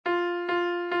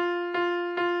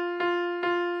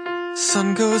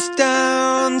Sun goes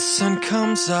down, sun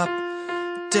comes up.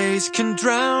 Days can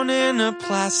drown in a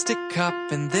plastic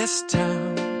cup in this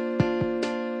town.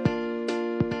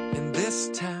 In this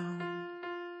town.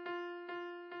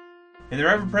 In their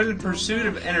ever-present pursuit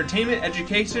of entertainment,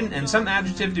 education, and some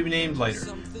adjective to be named later,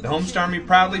 the Homestar Army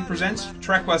proudly presents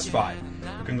Trek West 5,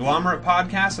 a conglomerate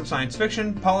podcast of science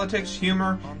fiction, politics,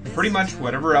 humor, and pretty much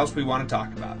whatever else we want to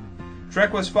talk about.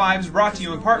 Trek West 5 is brought to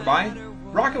you in part by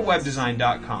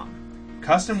RocketWebDesign.com.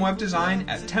 Custom web design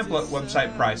at template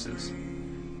website prices.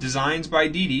 Designs by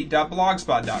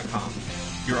Didi.blogspot.com.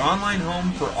 Your online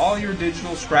home for all your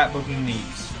digital scrapbooking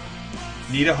needs.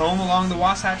 Need a home along the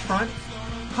Wasatch Front?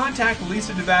 Contact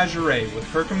Lisa DeBageray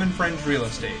with Kirkham & Friends Real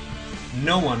Estate.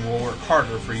 No one will work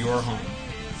harder for your home.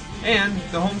 And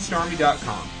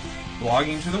thehomestarmy.com,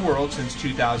 blogging to the world since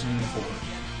 2004.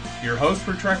 Your hosts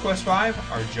for Trek West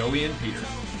 5 are Joey and Peter.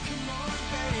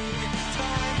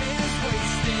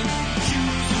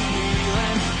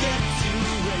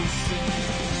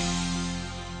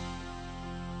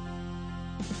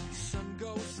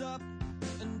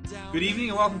 Good evening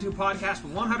and welcome to podcast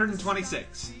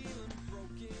 126.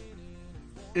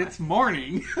 It's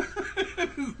morning.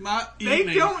 It's not evening.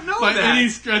 They don't know by that. any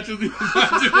stretch of the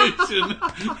imagination.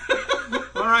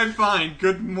 All right, fine.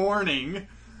 Good morning.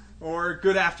 Or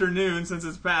good afternoon, since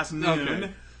it's past noon.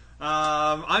 Okay.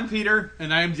 I'm Peter.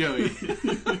 And I am Joey.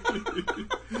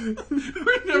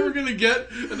 We're never going to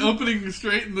get an opening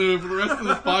straight in the rest of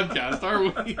this podcast, are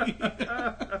we?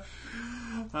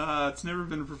 It's never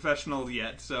been professional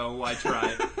yet, so why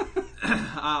try?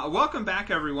 Welcome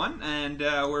back, everyone, and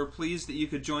we're pleased that you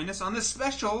could join us on this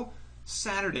special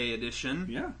Saturday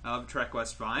edition of Trek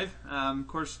West 5. Of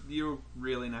course, you're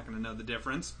really not going to know the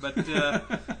difference, but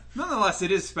nonetheless,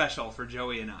 it is special for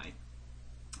Joey and I.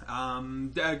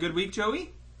 Good week,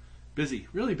 Joey? Busy.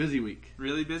 Really busy week.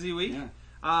 Really busy week? Yeah.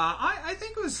 I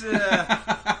think it was it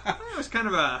was kind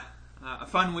of a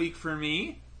fun week for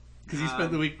me. Because you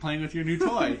spent the week playing with your new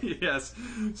toy. Yes.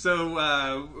 So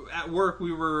at work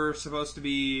we were supposed to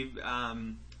be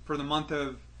for the month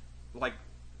of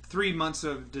 3 months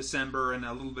of December and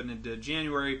a little bit into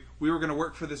January, we were going to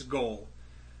work for this goal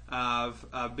of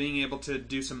being able to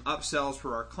do some upsells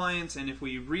for our clients, and if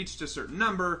we reached a certain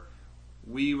number,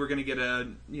 we were going to get a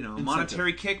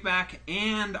monetary kickback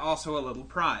and also a little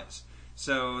prize.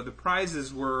 So the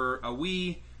prizes were a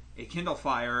Wii, a Kindle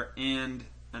Fire, and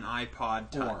an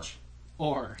iPod Touch.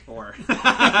 Or.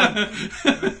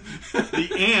 The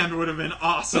and would have been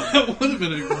awesome. That would have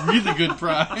been a really good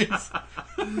prize.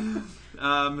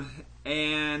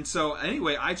 And so,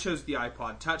 anyway, I chose the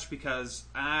iPod Touch because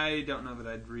I don't know that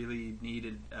I'd really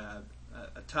needed a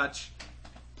Touch.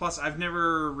 Plus, I've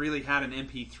never really had an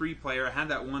MP3 player. I had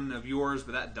that one of yours,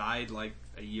 but that died like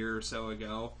a year or so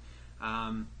ago.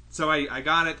 So I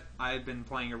got it. I've been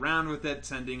playing around with it,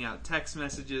 sending out text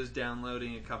messages,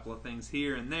 downloading a couple of things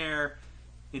here and there.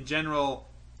 In general,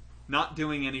 not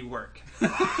doing any work. So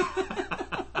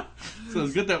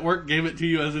it's good that work gave it to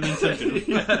you as an incentive.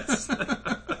 Yes.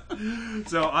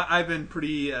 So I've been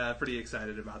pretty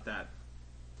excited about that.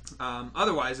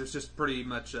 Otherwise, it's just pretty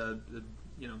much a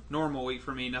normal week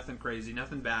for me. Nothing crazy,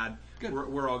 nothing bad. Good.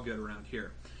 We're all good around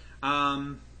here.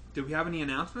 Do we have any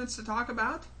announcements to talk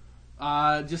about?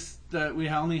 Just that we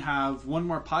only have one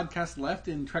more podcast left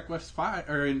in Trek West 5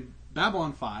 or in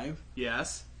Babylon 5.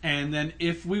 Yes. And then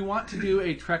if we want to do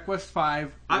a Trek West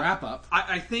 5 wrap-up...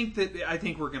 I think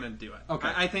we're going to do it.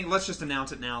 Okay. I think let's just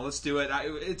announce it now. Let's do it.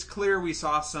 It's clear we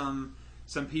saw some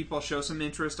people show some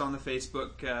interest on the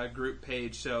Facebook group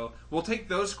page. So we'll take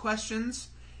those questions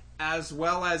as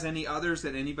well as any others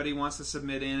that anybody wants to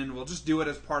submit in, and we'll just do it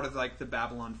as part of the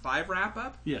Babylon 5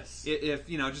 wrap-up. Yes. If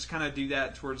just kind of do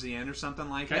that towards the end or something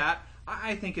like that.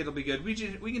 I think it'll be good. We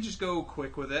can just go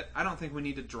quick with it. I don't think we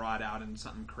need to draw it out into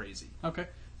something crazy. Okay.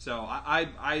 So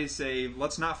I say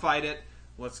let's not fight it.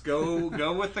 Let's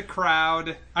go with the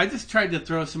crowd. I just tried to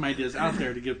throw some ideas out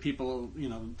there to give people,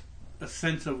 a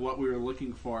sense of what we were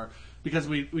looking for, because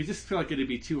we just feel like it'd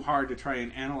be too hard to try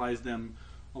and analyze them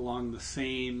along the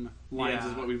same lines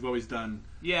as what we've always done.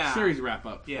 Yeah. Series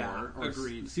wrap-up or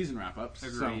agreed. Season wrap-ups.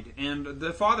 Agreed. So. And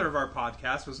the father of our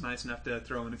podcast was nice enough to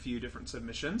throw in a few different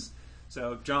submissions.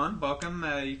 So, John, welcome.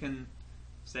 You can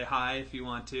say hi if you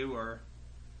want to, or...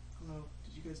 Hello.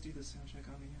 Did you guys do the sound check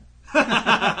on me yet?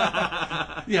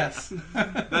 Yes.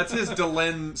 That's his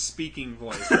Delenn speaking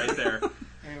voice right there.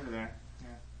 Hey, over there.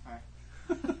 Yeah,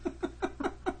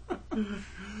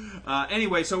 hi.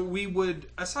 Anyway, so we would,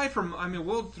 aside from,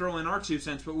 we'll throw in our 2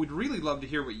 cents, but we'd really love to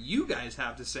hear what you guys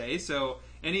have to say. So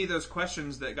any of those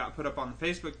questions that got put up on the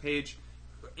Facebook page,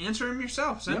 answer them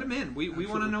yourself. Send them in. We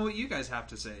want to know what you guys have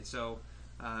to say. So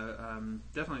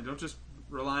Definitely don't just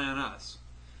rely on us.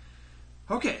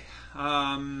 Okay.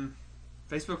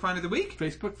 Facebook Find of the Week?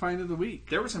 Facebook Find of the Week.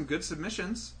 There were some good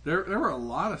submissions. There were a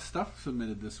lot of stuff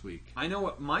submitted this week. I know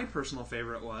what my personal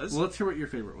favorite was. Well, let's hear what your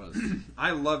favorite was.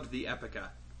 I loved the Epica.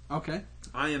 Okay.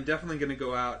 I am definitely going to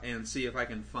go out and see if I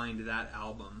can find that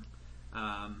album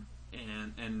and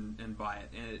buy it.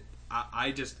 And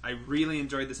I really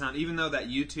enjoyed the sound. Even though that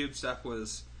YouTube stuff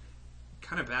was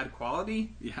kind of bad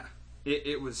quality, yeah,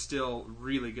 it was still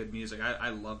really good music. I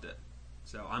loved it.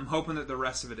 So I'm hoping that the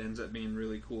rest of it ends up being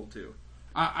really cool too.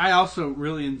 I also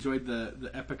really enjoyed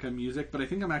the Epica music, but I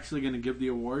think I'm actually going to give the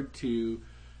award to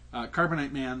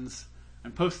Carbonite Man's.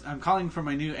 I'm calling for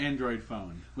my new Android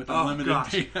phone with unlimited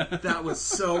data. That was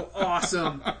so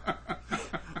awesome.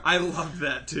 I loved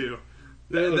that too.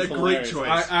 That great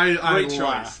choice. I great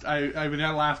laughed. choice. I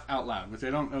laughed out loud, which I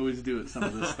don't always do at some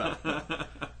of this stuff.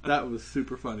 That was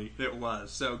super funny. It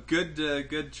was. So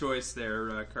good choice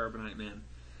there, Carbonite Man.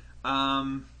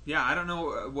 Yeah, I don't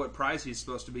know what prize he's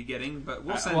supposed to be getting, but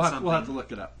we'll send something. We'll have to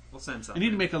look it up. We'll send something. I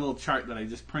need to make a little chart that I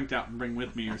just print out and bring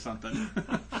with me or something.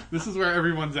 This is where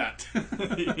everyone's at.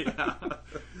 Yeah.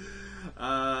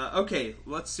 Okay,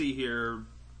 let's see here.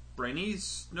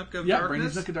 Brainy's Nook of Darkness? Yeah,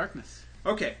 Brainy's Nook of Darkness.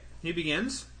 Okay, he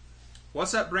begins.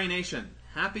 What's up, Brain Nation?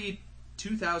 Happy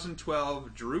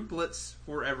 2012 Drooplets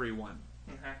for everyone.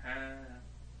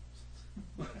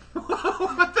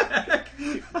 What the heck?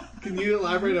 Can you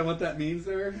elaborate on what that means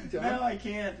there, John? No, I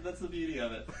can't. That's the beauty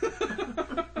of it.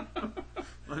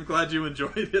 I'm glad you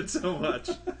enjoyed it so much.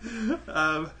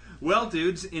 Well,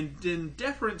 dudes, in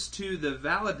deference to the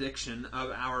valediction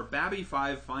of our Babby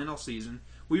 5 final season,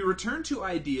 we return to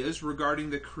ideas regarding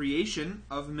the creation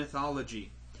of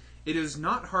mythology. It is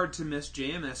not hard to miss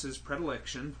JMS's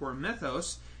predilection for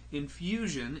mythos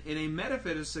infusion in a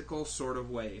metaphysical sort of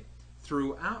way.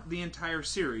 Throughout the entire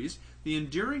series, the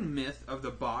enduring myth of the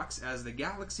Box as the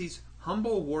galaxy's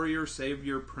humble warrior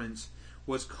savior prince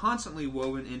was constantly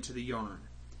woven into the yarn.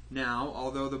 Now,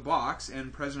 although the Box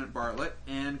and President Bartlett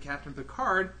and Captain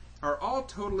Picard are all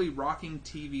totally rocking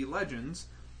TV legends,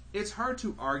 it's hard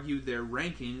to argue their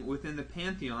ranking within the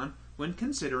pantheon when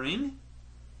considering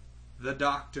the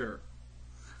Doctor.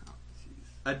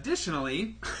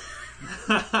 Additionally,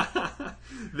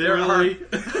 there are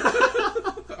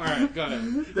All right, go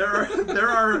ahead. there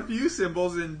are a few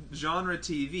symbols in genre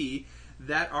TV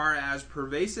that are as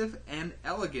pervasive and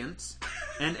elegant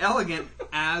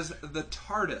as the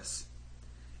TARDIS.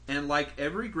 And like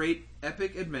every great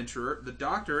epic adventurer, the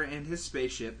Doctor and his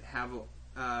spaceship have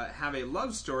a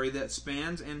love story that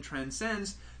spans and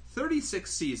transcends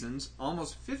 36 seasons,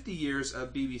 almost 50 years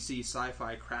of BBC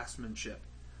sci-fi craftsmanship.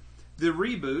 The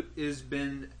reboot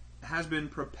has been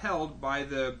propelled by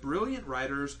the brilliant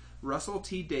writers Russell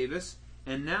T. Davies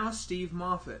and now Steve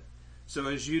Moffat. So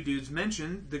as you dudes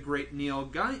mentioned, the great Neil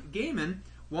Gaiman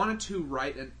wanted to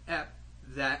write an ep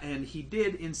that, and he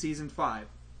did in season 5,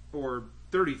 or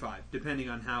 35, depending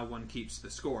on how one keeps the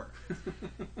score.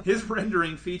 His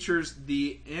rendering features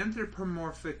the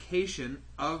anthropomorphication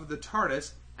of the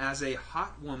TARDIS as a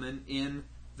hot woman in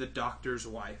The Doctor's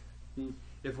Wife.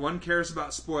 If one cares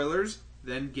about spoilers,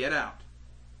 then get out.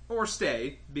 Or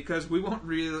stay, because we won't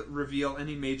reveal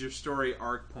any major story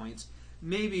arc points,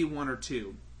 maybe one or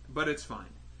two, but it's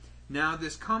fine. Now,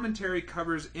 this commentary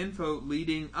covers info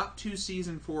leading up to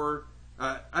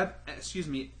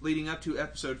leading up to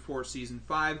episode 4, season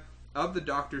 5 of the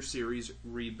Doctor series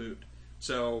reboot.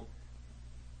 So,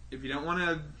 if you don't want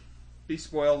to be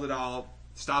spoiled at all,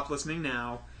 stop listening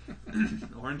now.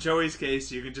 Or in Joey's case,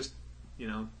 you can just,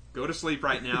 go to sleep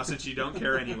right now since you don't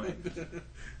care anyway.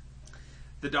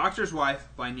 The Doctor's Wife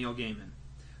by Neil Gaiman.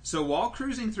 So while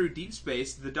cruising through deep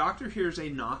space, the Doctor hears a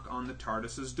knock on the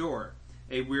TARDIS's door.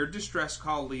 A weird distress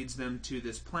call leads them to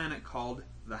this planet called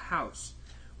the House.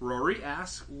 Rory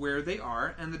asks where they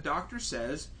are, and the Doctor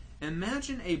says,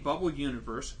 "Imagine a bubble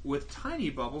universe with tiny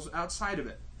bubbles outside of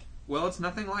it." Well, it's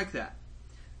nothing like that.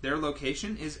 Their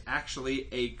location is actually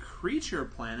a creature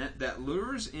planet that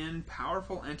lures in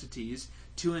powerful entities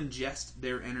to ingest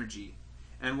their energy.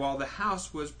 And while the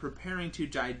House was preparing to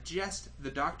digest the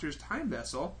Doctor's time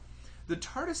vessel, the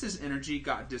TARDIS's energy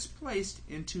got displaced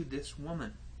into this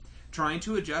woman. Trying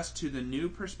to adjust to the new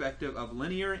perspective of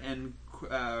linear and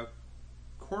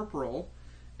corporal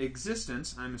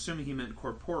existence, I'm assuming he meant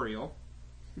corporeal,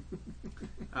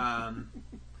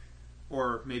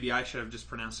 or maybe I should have just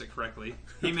pronounced it correctly.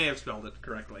 He may have spelled it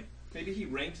correctly. Maybe he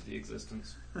ranked the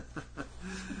existence.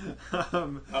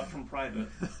 Up from private.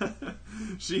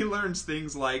 She learns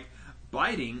things like,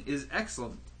 biting is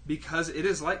excellent because it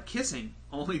is like kissing,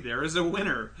 only there is a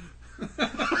winner.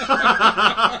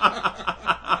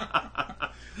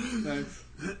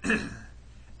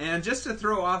 just to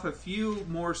throw off a few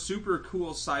more super cool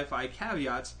sci-fi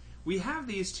caveats, we have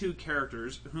these two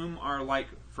characters whom are like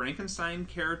Frankenstein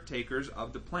caretakers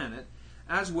of the planet,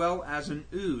 as well as an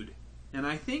Ood. And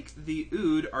I think the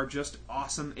Ood are just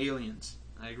awesome aliens.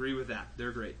 I agree with that.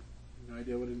 They're great. No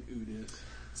idea what an Ood is.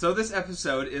 So this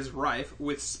episode is rife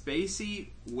with spacey,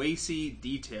 wacy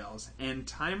details and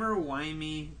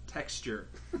timer-wimey texture.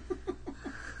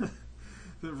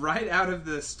 Right out of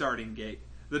the starting gate,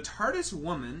 the TARDIS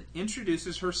woman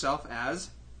introduces herself as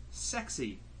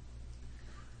sexy.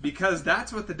 Because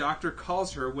that's what the Doctor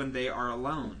calls her when they are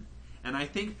alone. And I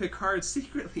think Picard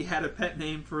secretly had a pet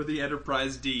name for the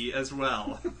Enterprise D as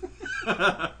well.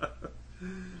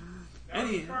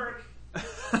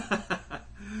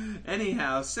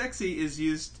 Anyhow, sexy is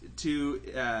used to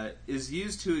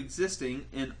existing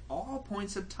in all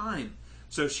points of time.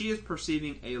 So she is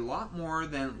perceiving a lot more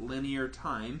than linear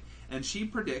time, and she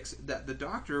predicts that the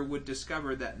Doctor would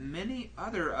discover that many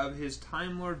other of his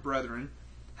Time Lord brethren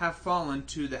have fallen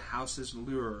to the House's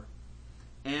lure.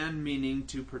 And meaning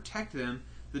to protect them,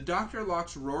 the Doctor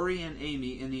locks Rory and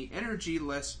Amy in the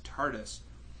energy-less TARDIS.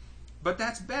 But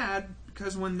that's bad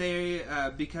because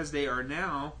because they are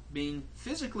now being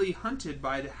physically hunted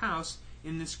by the House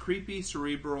in this creepy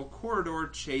cerebral corridor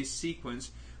chase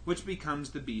sequence, which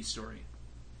becomes the B story.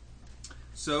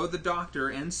 So the Doctor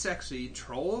and Sexy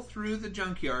troll through the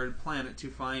junkyard planet to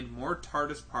find more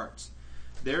TARDIS parts.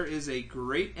 There is a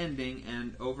great ending,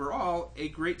 and overall, a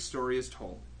great story is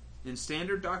told. In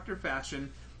standard Doctor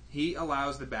fashion, he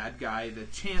allows the bad guy the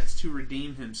chance to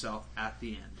redeem himself at the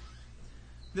end.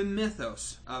 The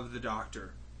mythos of the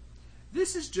Doctor.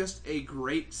 This is just a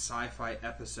great sci-fi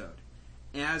episode,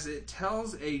 as it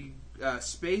tells a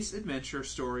space adventure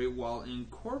story while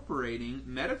incorporating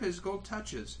metaphysical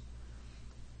touches.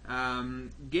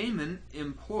 Gaiman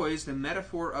employs the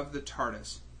metaphor of the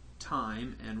TARDIS,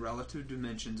 time and relative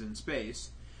dimensions in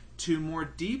space, to more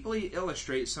deeply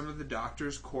illustrate some of the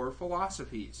Doctor's core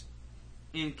philosophies.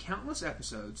 In countless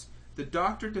episodes, the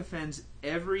Doctor defends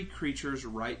every creature's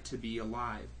right to be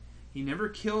alive. He never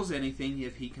kills anything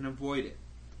if he can avoid it.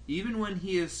 Even when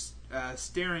he is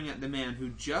staring at the man who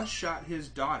just shot his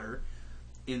daughter,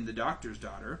 in The Doctor's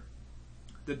Daughter,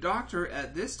 the Doctor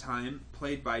at this time,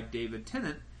 played by David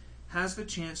Tennant, has the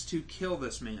chance to kill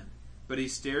this man, but he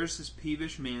stares this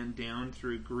peevish man down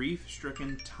through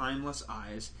grief-stricken, timeless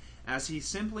eyes as he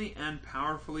simply and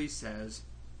powerfully says,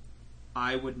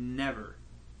 "I would never.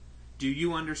 Do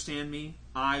you understand me?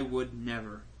 I would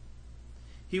never."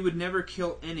 He would never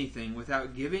kill anything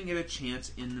without giving it a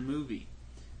chance in the movie.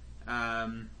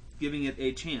 In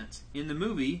the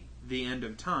movie, The End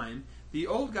of Time, the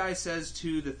old guy says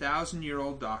to the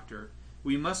 1,000-year-old Doctor,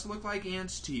 "We must look like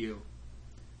ants to you."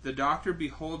 The Doctor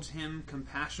beholds him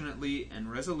compassionately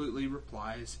and resolutely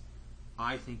replies,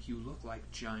 "I think you look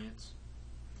like giants."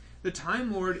 The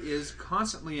Time Lord is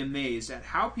constantly amazed at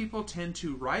how people tend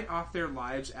to write off their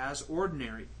lives as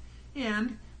ordinary,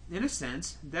 and, in a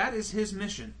sense, that is his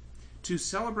mission, to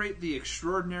celebrate the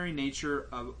extraordinary nature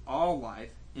of all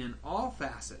life in all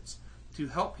facets, to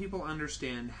help people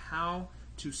understand how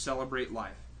to celebrate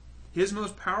life. His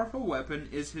most powerful weapon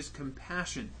is his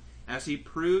compassion, as he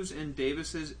proves in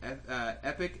Davis's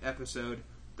epic episode,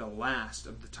 The Last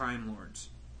of the Time Lords.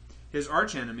 His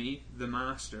archenemy, the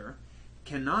Master,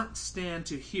 cannot stand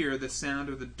to hear the sound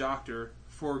of the Doctor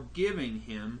forgiving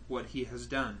him what he has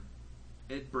done.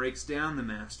 It breaks down the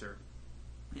Master.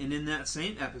 And in that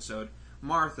same episode,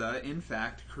 Martha, in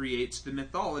fact, creates the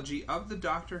mythology of the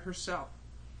Doctor herself.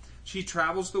 She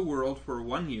travels the world for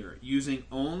 1 year, using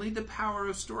only the power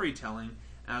of storytelling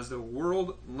as the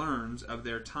world learns of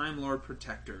their Time Lord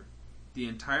protector. The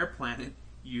entire planet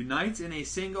unites in a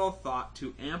single thought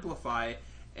to amplify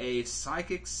a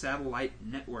psychic satellite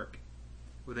network.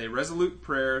 With a resolute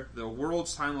prayer, the world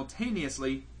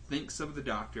simultaneously thinks of the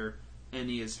Doctor, and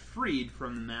he is freed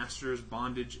from the Master's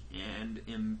bondage and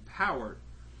empowered.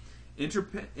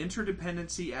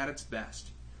 Interdependency at its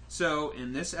best. So,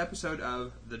 in this episode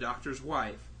of The Doctor's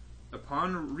Wife,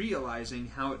 upon realizing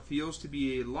how it feels to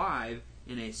be alive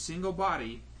in a single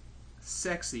body,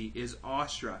 Sexy is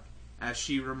awestruck as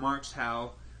she remarks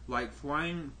how, like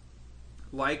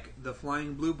the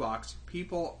flying blue box,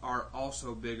 people are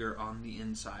also bigger on the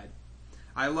inside.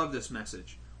 I love this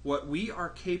message. What we are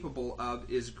capable of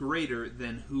is greater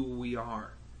than who we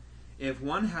are. If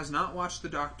one has not watched the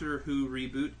Doctor Who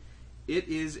reboot, it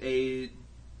is a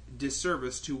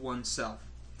disservice to oneself.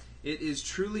 It is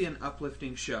truly an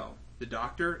uplifting show. The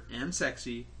Doctor and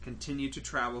Sexy continue to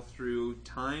travel through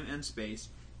time and space,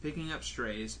 picking up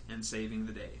strays and saving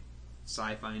the day.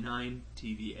 Sci-Fi 9,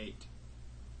 TV 8.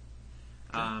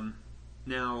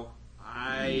 Now,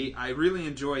 I really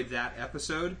enjoyed that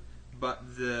episode,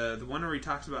 but the one where he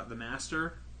talks about the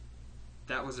Master,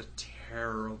 that was a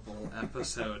terrible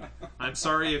episode. I'm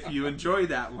sorry if you enjoy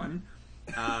that one.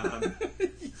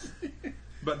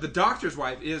 But the Doctor's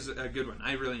Wife is a good one.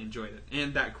 I really enjoyed it.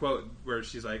 And that quote where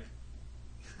she's like,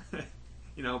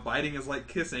 biting is like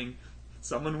kissing.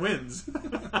 Someone wins.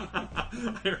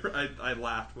 I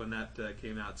laughed when that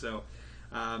came out. So,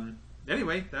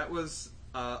 anyway, that was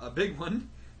a big one.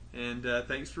 And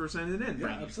thanks for sending it in,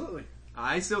 Brandon. Yeah, absolutely.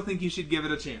 I still think you should give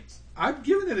it a chance. I've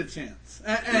given it a chance.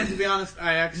 And to be honest,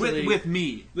 I actually... With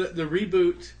me. The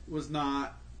reboot was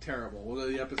not terrible. Well,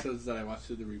 the episodes that I watched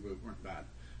through the reboot weren't bad.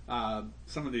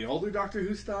 Some of the older Doctor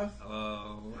Who stuff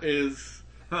is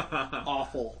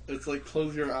awful. It's like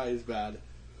close your eyes bad.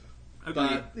 Agreed.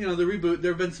 But, the reboot,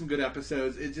 there have been some good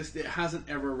episodes. It hasn't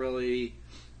ever really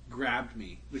grabbed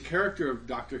me. The character of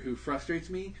Doctor Who frustrates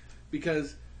me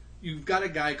because you've got a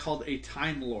guy called a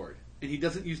Time Lord, and he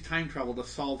doesn't use time travel to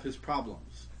solve his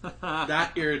problems.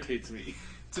 That irritates me.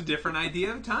 It's a different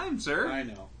idea of time, sir. I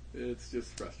know. It's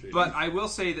just frustrating. But I will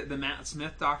say that the Matt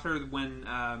Smith Doctor, when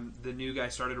the new guy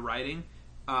started writing,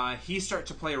 he started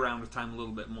to play around with time a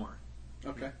little bit more.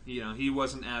 Okay. He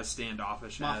wasn't as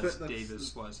standoffish Moffat, as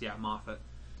Davis was. Yeah, Moffat.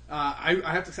 I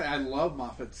have to say, I love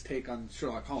Moffat's take on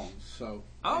Sherlock Holmes. So.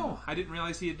 I didn't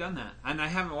realize he had done that. And I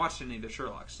haven't watched any of the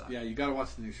Sherlock stuff. Yeah, you got to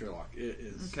watch the new Sherlock. It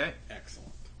is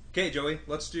excellent. Okay, Joey,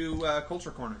 let's do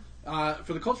Culture Corner.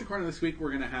 For the Culture Corner this week, we're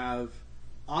going to have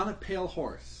On a Pale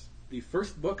Horse, the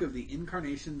first book of the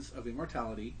Incarnations of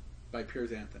Immortality by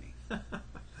Piers Anthony.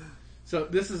 So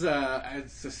this is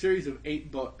it's a series of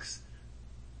 8 books.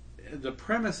 The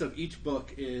premise of each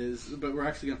book is, but we're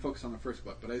actually going to focus on the first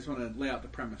book, but I just want to lay out the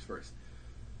premise first.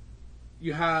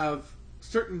 You have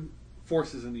certain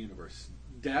forces in the universe: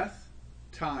 death,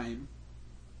 time,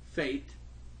 fate,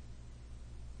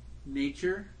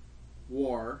 nature,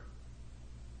 war,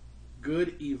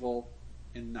 good, evil,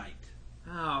 and night.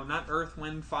 Oh, not earth,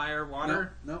 wind, fire,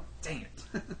 water? No. Dang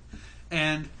it.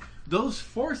 And those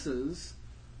forces,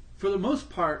 for the most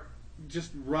part,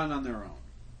 just run on their own.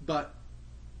 But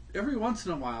every once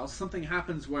in a while, something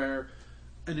happens where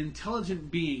an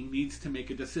intelligent being needs to make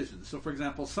a decision. So, for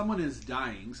example, someone is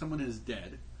dying, someone is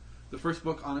dead. The first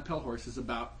book, On a Pale Horse, is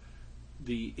about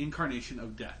the incarnation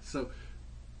of death. So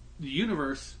the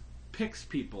universe picks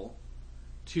people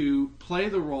to play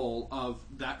the role of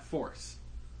that force.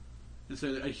 And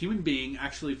so a human being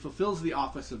actually fulfills the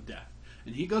office of death.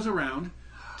 And he goes around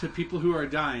to people who are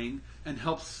dying and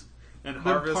helps and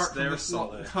harvest their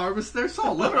soul. Harvest their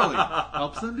soul, literally.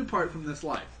 Helps them depart from this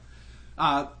life.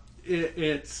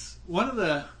 It's one of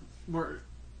the more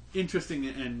interesting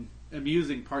and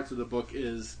amusing parts of the book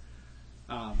is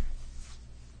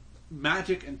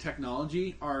magic and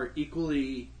technology are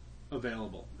equally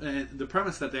available. And the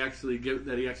premise that he actually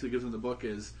gives in the book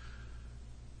is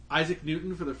Isaac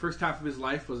Newton, for the first half of his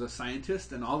life, was a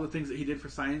scientist, and all the things that he did for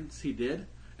science, he did.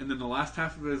 And then the last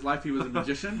half of his life, he was a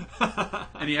magician.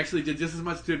 And he actually did just as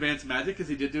much to advance magic as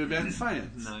he did to advance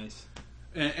science. Nice.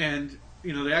 And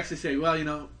they actually say,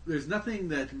 well, there's nothing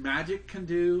that magic can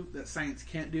do that science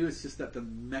can't do. It's just that the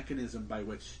mechanism by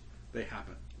which they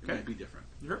happen might be different.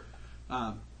 Sure.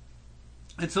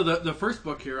 And so the first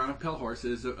book here, On a Pale Horse,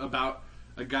 is about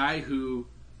a guy who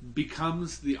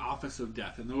becomes the office of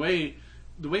death. And the way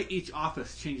each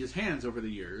office changes hands over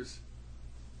the years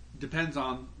depends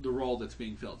on the role that's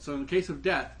being filled. So in the case of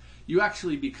death, you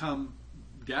actually become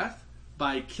death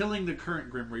by killing the current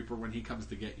Grim Reaper when he comes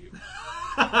to get you.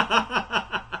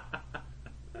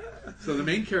 So the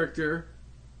main character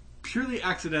purely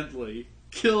accidentally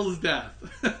kills death.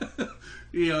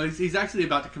 He's actually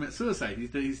about to commit suicide. He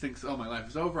thinks, oh, my life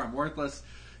is over, I'm worthless.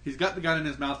 He's got the gun in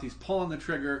his mouth, he's pulling the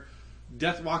trigger,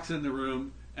 Death walks in the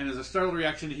room, and as a startled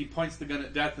reaction, he points the gun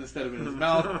at Death instead of in his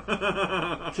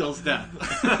mouth, kills Death.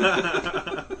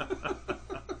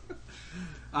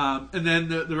 And then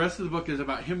the rest of the book is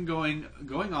about him going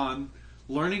on,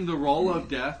 learning the role of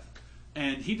Death,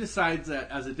 and he decides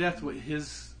that as a Death, what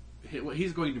he's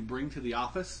going to bring to the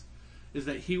office is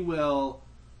that he will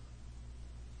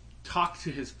talk to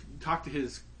his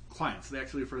clients. They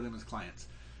actually refer to them as clients.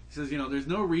 He says, there's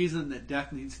no reason that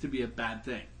death needs to be a bad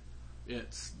thing.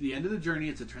 It's the end of the journey.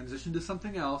 It's a transition to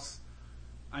something else.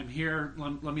 I'm here.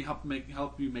 Let me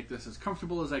help you make this as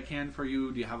comfortable as I can for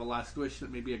you. Do you have a last wish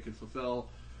that maybe I could fulfill,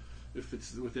 if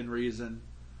it's within reason?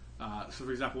 So,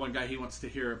 for example, one guy, he wants to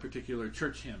hear a particular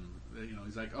church hymn.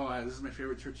 He's like, "Oh, this is my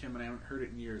favorite church hymn, and I haven't heard it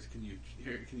in years. Can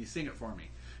you sing it for me?"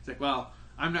 He's like, "Well,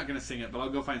 I'm not going to sing it, but I'll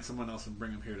go find someone else and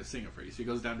bring him here to sing it for you." So he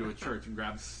goes down to a church and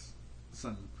grabs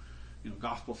some,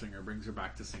 gospel singer, brings her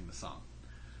back to sing the song.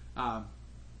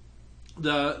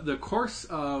 The course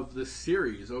of the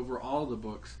series, over all the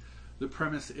books, the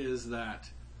premise is that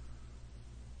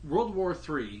World War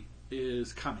III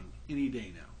is coming any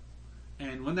day now.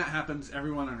 And when that happens,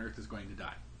 everyone on Earth is going to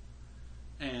die.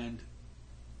 And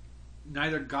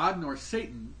neither God nor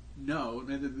Satan know,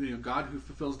 neither God who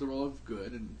fulfills the role of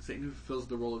good and Satan who fulfills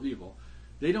the role of evil,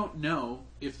 they don't know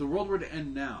if the world were to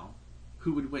end now,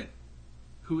 who would win?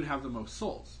 Who would have the most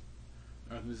souls?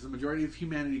 Is the majority of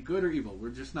humanity good or evil? We're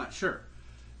just not sure.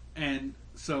 And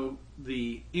so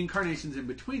the incarnations in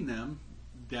between them,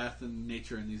 death and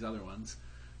nature and these other ones,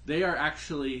 they are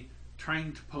actually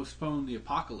trying to postpone the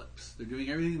apocalypse. They're doing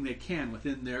everything they can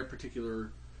within their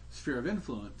particular sphere of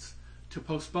influence to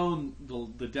postpone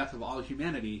the death of all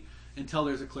humanity until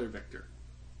there's a clear victor.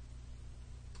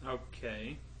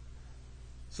 Okay.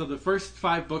 So the first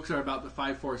 5 books are about the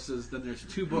 5 forces. Then there's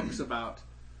 2 books about...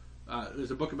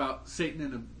 there's a book about Satan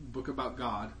and a book about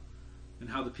God, and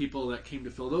how the people that came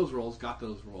to fill those roles got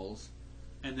those roles.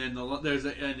 And then there's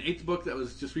an 8th book that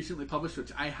was just recently published,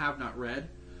 which I have not read,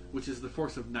 which is The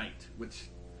Force of Night, which,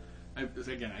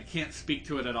 again, I can't speak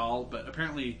to it at all, but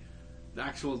apparently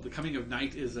the coming of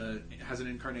night has an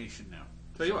incarnation now.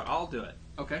 Tell you what, I'll do it.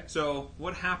 Okay. So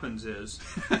what happens is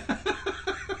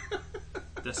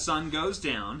the sun goes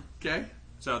down. Okay.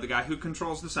 So the guy who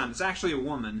controls the sun, it's actually a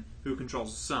woman who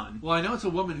controls the sun. Well, I know it's a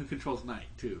woman who controls night,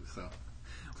 too, so...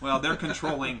 Well, they're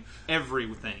controlling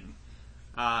everything.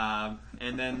 And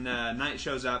then Night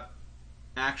shows up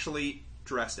actually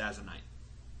dressed as a knight.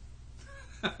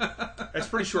 It's a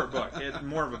pretty short book. It's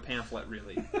more of a pamphlet,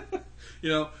 really.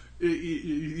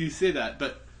 You say that,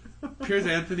 but Piers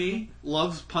Anthony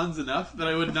loves puns enough that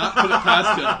I would not put it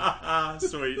past him.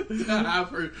 Sweet. To have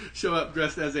her show up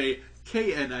dressed as a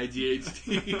Knight.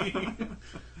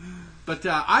 But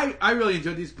I really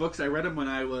enjoyed these books. I read them when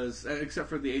I was, except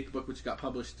for the 8th book, which got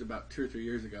published about 2 or 3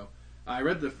 years ago. I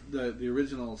read the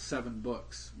original 7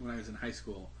 books when I was in high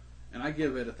school, and I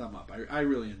give it a thumb up. I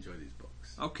really enjoy these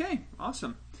books. Okay,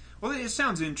 awesome. Well, it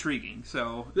sounds intriguing.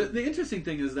 So the interesting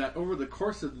thing is that over the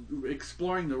course of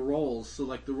exploring the roles, so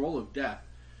like the role of death,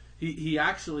 he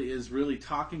actually is really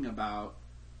talking about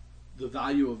the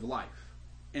value of life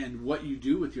and what you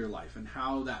do with your life and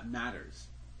how that matters.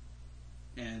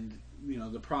 And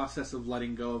the process of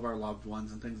letting go of our loved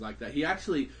ones and things like that. He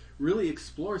actually really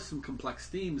explores some complex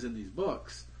themes in these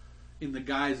books in the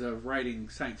guise of writing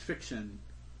science fiction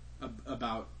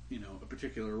about a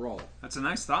particular role. That's a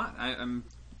nice thought.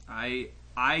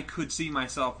 I could see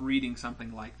myself reading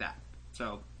something like that.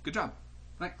 So good job.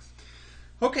 Thanks.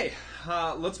 Okay,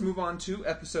 let's move on to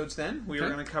episodes then. We are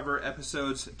going to cover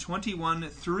episodes 21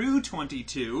 through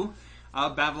 22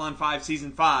 of Babylon 5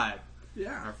 Season 5.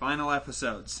 Yeah. Our final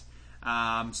episodes.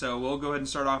 So we'll go ahead and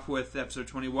start off with episode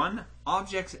 21,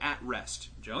 Objects at Rest.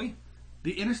 Joey?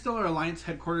 The Interstellar Alliance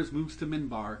headquarters moves to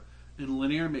Minbar, and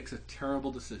Linear makes a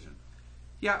terrible decision.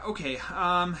 Yeah, okay.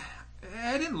 I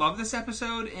didn't love this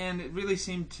episode, and it really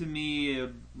seemed to me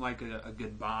like a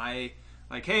goodbye.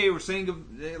 Like, hey, we're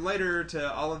saying later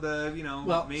to all of the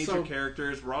major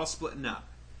characters. We're all splitting up.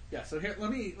 Yeah. So here,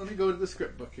 let me go to the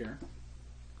script book here.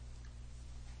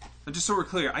 And just so we're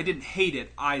clear, I didn't hate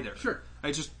it either. Sure.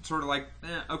 I just sort of like,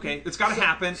 okay, it's got to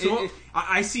happen.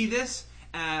 I see this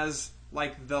as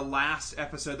like the last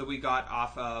episode that we got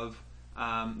off of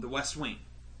The West Wing.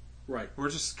 Right. We're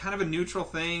just kind of a neutral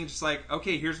thing, just like,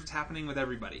 okay, here's what's happening with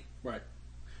everybody. Right.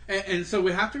 And so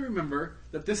we have to remember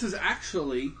that this is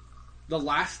actually the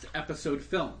last episode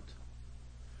filmed.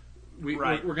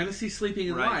 We're going to see Sleeping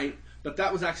in Light, but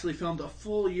that was actually filmed a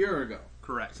full year ago.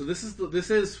 Correct. So this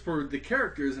is for the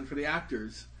characters and for the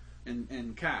actors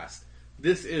and cast.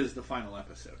 This is the final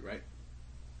episode, right?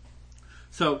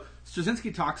 So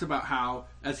Straczynski talks about how,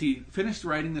 as he finished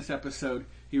writing this episode,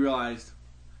 he realized,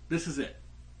 this is it.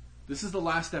 This is the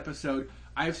last episode.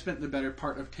 I've spent the better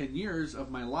part of 10 years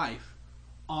of my life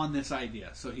on this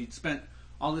idea. So he'd spent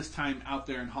all this time out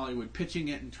there in Hollywood pitching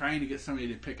it and trying to get somebody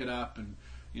to pick it up and,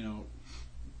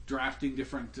 drafting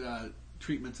different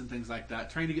treatments and things like that,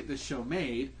 trying to get this show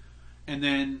made. And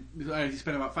then he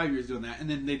spent about 5 years doing that, and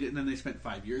then they spent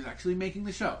 5 years actually making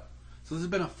the show. So this has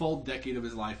been a full decade of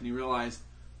his life, and he realized,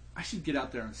 I should get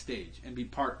out there on stage and be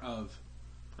part of...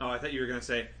 Oh, I thought you were going to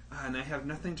say, and I have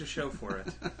nothing to show for it.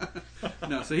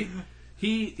 No, so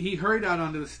he hurried out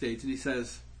onto the stage, and he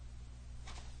says,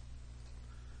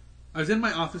 I was in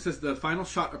my office as the final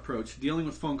shot approached, dealing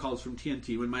with phone calls from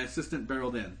TNT, when my assistant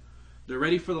barreled in. They're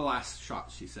ready for the last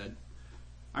shot, she said.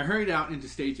 I hurried out into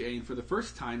stage A and for the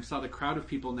first time saw the crowd of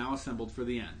people now assembled for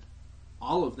the end.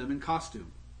 All of them in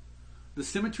costume. The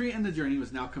symmetry and the journey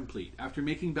was now complete. After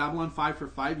making Babylon 5 for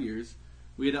 5 years,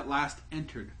 we had at last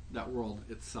entered that world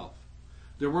itself.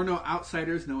 There were no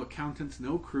outsiders, no accountants,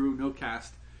 no crew, no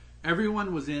cast.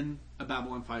 Everyone was in a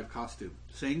Babylon 5 costume,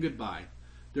 saying goodbye.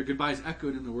 Their goodbyes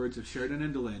echoed in the words of Sheridan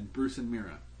and Delenn, Bruce and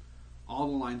Mira. All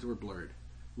the lines were blurred.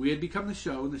 We had become the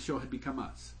show, and the show had become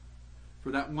us.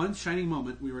 For that one shining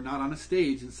moment, we were not on a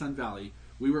stage in Sun Valley.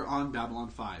 We were on Babylon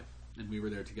 5, and we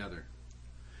were there together.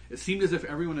 It seemed as if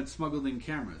everyone had smuggled in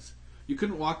cameras. You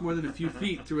couldn't walk more than a few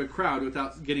feet through a crowd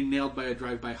without getting nailed by a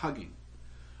drive-by hugging.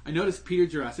 I noticed Peter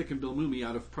Jurassic and Bill Mumy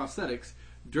out of prosthetics,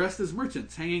 dressed as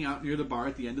merchants, hanging out near the bar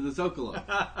at the end of the Zocalo.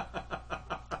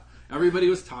 Everybody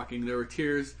was talking. There were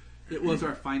tears. It was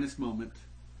our finest moment.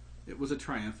 It was a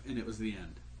triumph, and it was the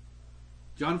end.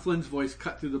 John Flynn's voice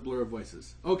cut through the blur of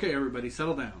voices. Okay, everybody,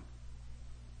 settle down.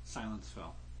 Silence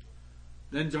fell.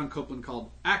 Then John Copeland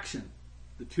called, action!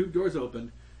 The tube doors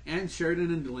opened, and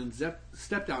Sheridan and Delenn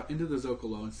stepped out into the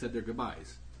Zocalo and said their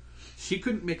goodbyes. She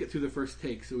couldn't make it through the first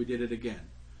take, so we did it again.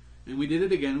 And we did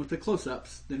it again with the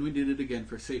close-ups, then we did it again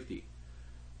for safety.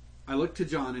 I looked to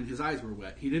John, and his eyes were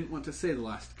wet. He didn't want to say the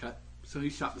last cut, so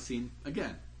he shot the scene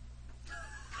again.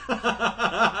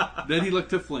 Then he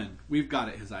looked to Flynn. We've got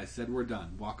it, his eyes said. We're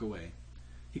done. Walk away.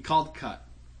 He called cut.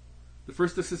 The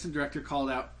first assistant director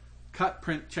called out, cut,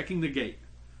 print, checking the gate,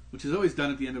 which is always done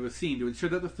at the end of a scene to ensure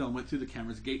that the film went through the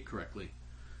camera's gate correctly.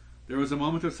 There was a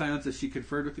moment of silence as she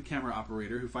conferred with the camera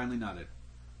operator, who finally nodded.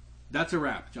 That's a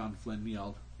wrap, John Flynn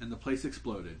yelled, and the place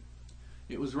exploded.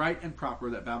 It was right and proper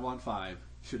that Babylon 5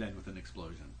 should end with an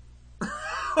explosion.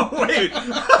 Wait!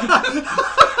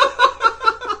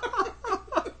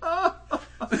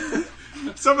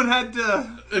 Someone had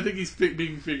to... I think he's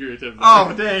being figurative.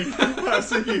 Oh, dang. I was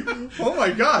thinking, oh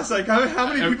my gosh, like how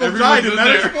many people Everyone's died in in that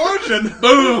there. explosion?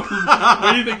 Boom!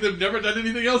 Why do you think they've never done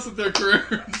anything else with their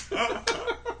careers?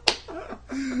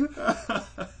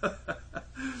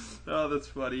 Oh, that's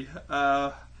funny.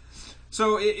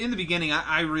 So in the beginning,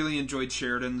 I really enjoyed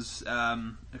Sheridan's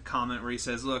comment where he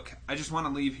says, look, I just want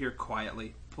to leave here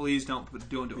quietly. Please don't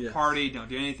do it into a party. Don't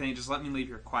do anything. Just let me leave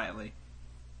here quietly.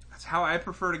 That's how I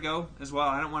prefer to go as well.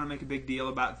 I don't want to make a big deal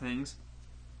about things.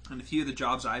 And a few of the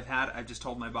jobs I've had, I've just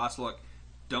told my boss, look,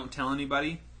 don't tell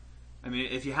anybody. I mean,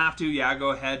 if you have to, yeah,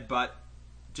 go ahead. But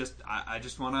I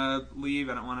just want to leave.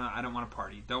 I don't want to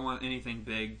party. Don't want anything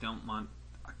big. Don't want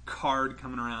a card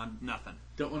coming around. Nothing.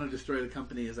 Don't want to destroy the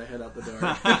company as I head out the door.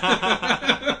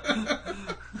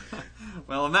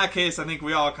 Well, in that case, I think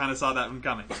we all kind of saw that one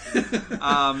coming.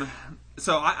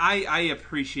 So I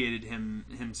appreciated him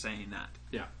saying that.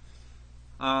 Yeah.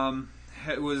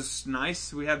 It was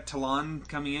nice. We had Talon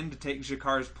coming in to take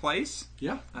Jakar's place.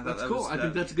 Yeah, that's cool. I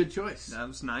think that's a good choice. That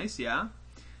was nice, yeah.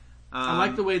 I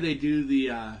like the way they do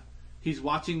the... he's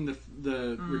watching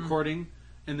the recording,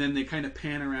 and then they kind of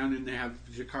pan around and they have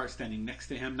Jakar standing next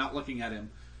to him, not looking at him.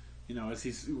 You know, as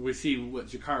we see what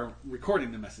Jakar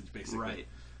recording the message, basically. Right.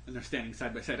 And they're standing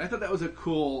side by side. I thought that was a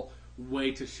cool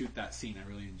way to shoot that scene. I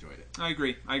really enjoyed it. I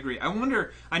agree. I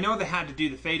wonder. I know they had to do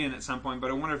the fade in at some point, but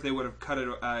I wonder if they would have cut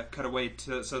away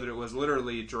so that it was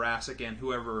literally Jurassic and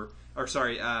whoever, or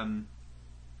sorry,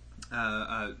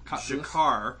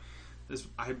 Jakar.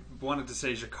 I wanted to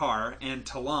say Jakar and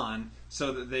Talon,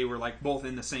 so that they were like both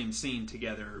in the same scene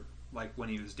together, like when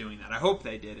he was doing that. I hope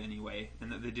they did anyway,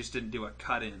 and that they just didn't do a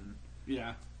cut in.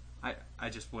 Yeah. I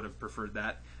just would have preferred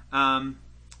that.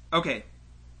 Okay,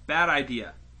 bad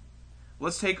idea.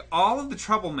 Let's take all of the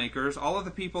troublemakers, all of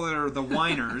the people that are the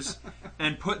whiners,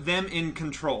 and put them in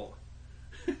control.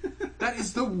 That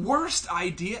is the worst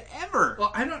idea ever.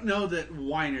 Well, I don't know that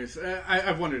whiners...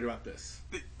 I've wondered about this.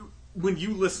 When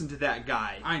you listen to that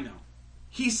guy... I know.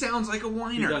 He sounds like a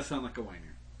whiner. He does sound like a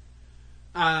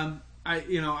whiner.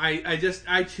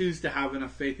 I choose to have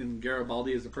enough faith in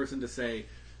Garibaldi as a person to say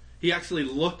he actually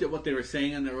looked at what they were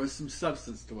saying and there was some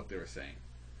substance to what they were saying.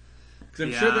 Because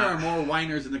I'm sure there are more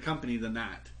whiners in the company than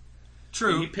that.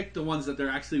 True. And he picked the ones that there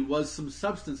actually was some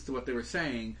substance to what they were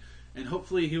saying, and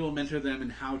hopefully he will mentor them in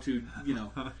how to,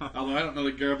 although I don't know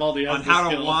that Garibaldi has on how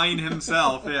to whine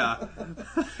himself, yeah.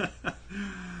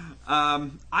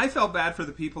 I felt bad for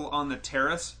the people on the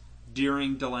terrace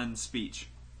during Delenn's speech.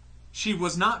 She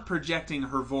was not projecting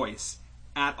her voice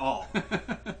at all.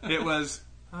 It was,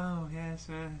 oh yes,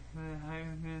 I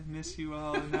miss you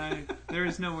all, and there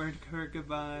is no word for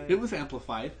goodbye. It was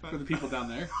amplified for the people down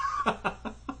there.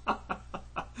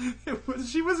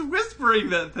 She was whispering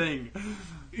that thing.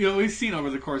 We've seen over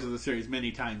the course of the series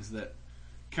many times that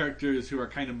characters who are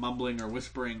kind of mumbling or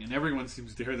whispering, and everyone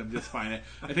seems to hear them just fine.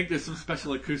 I think there's some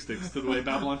special acoustics to the way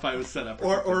Babylon 5 is set up.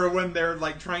 Or when they're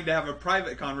like trying to have a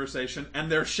private conversation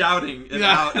and they're shouting it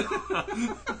out.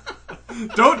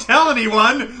 Don't tell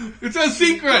anyone! It's a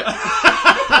secret!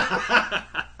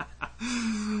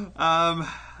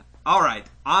 All right.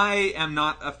 I am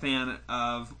not a fan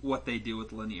of what they do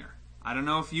with Lanier. I don't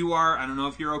know if you are. I don't know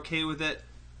if you're okay with it.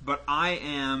 But I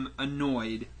am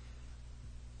annoyed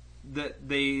that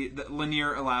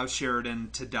Lanier allows Sheridan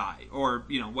to die. Or,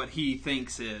 what he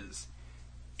thinks is.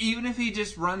 Even if he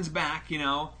just runs back,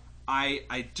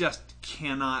 I just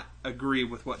cannot agree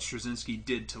with what Straczynski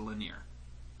did to Lanier.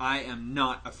 I am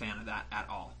not a fan of that at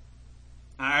all.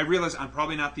 And I realize I'm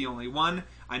probably not the only one.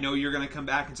 I know you're going to come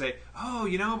back and say, oh,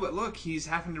 but look, he's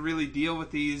having to really deal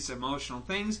with these emotional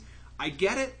things. I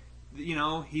get it.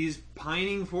 He's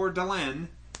pining for Delenn.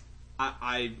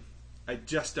 I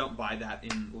just don't buy that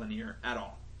in Lanier at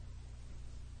all.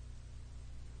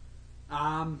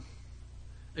 I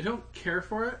don't care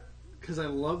for it because I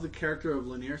love the character of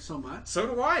Lanier so much. So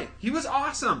do I. He was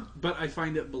awesome. But I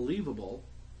find it believable.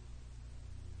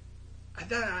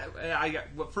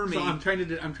 For me, so I'm trying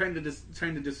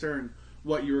to discern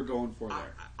what you were going for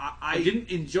there. I didn't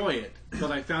enjoy it,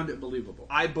 but I found it believable.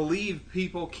 I believe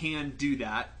people can do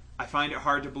that. I find it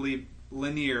hard to believe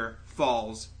Lanier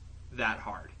falls that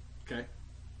hard. Okay.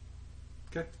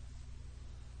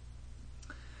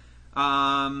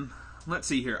 Let's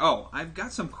see here. Oh, I've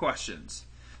got some questions.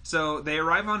 So they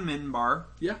arrive on Minbar.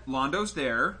 Yeah. Londo's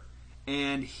there,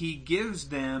 and he gives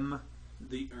them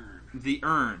the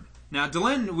urn. Now,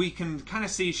 Delenn, we can kind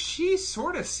of see, she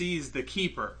sort of sees the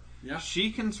Keeper. Yeah.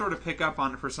 She can sort of pick up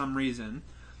on it for some reason.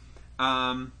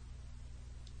 Now,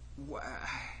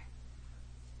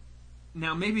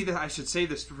 maybe I should say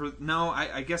this. No,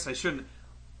 I guess I shouldn't.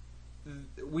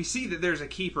 We see that there's a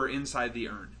Keeper inside the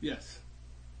urn. Yes.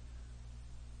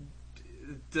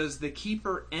 Does the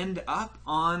Keeper end up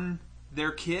on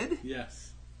their kid?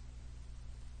 Yes.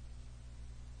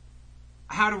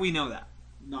 How do we know that?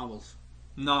 Novels.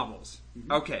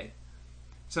 Mm-hmm. Okay.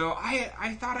 So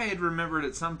I thought I had remembered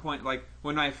at some point, like,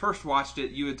 when I first watched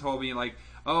it, you had told me, like,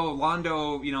 oh,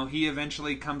 Londo, he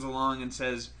eventually comes along and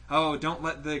says, oh, don't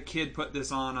let the kid put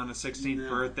this on a 16th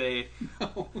birthday.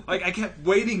 No. Like, I kept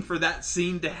waiting for that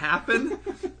scene to happen,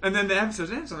 and then the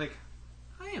episode ends, I'm like,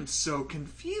 I am so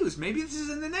confused. Maybe this is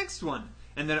in the next one.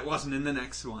 And then it wasn't in the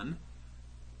next one.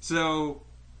 So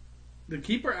the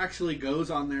Keeper actually goes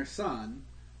on their son,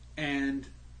 and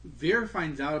Veer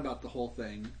finds out about the whole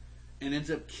thing and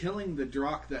ends up killing the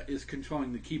Drock that is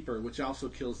controlling the Keeper, which also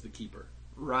kills the Keeper.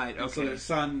 Right, okay. And so their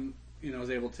son, is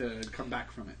able to come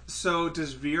back from it. So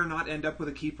does Veer not end up with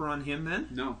a Keeper on him then?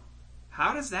 No.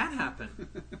 How does that happen?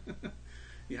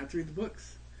 You have to read the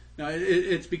books. No,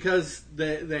 it's because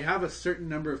they have a certain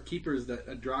number of Keepers that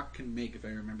a Drock can make, if I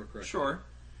remember correctly. Sure.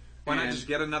 Why not just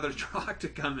get another Drock to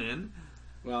come in?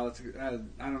 Well, I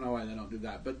don't know why they don't do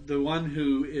that. But the one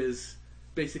who is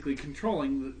basically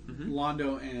controlling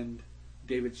Londo and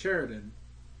David Sheridan,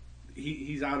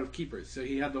 he's out of Keepers. So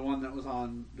he had the one that was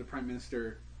on the Prime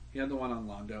Minister. He had the one on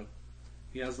Londo.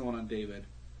 He has the one on David.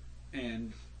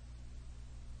 And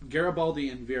Garibaldi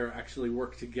and Veer actually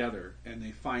work together, and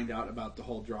they find out about the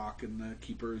whole Drock and the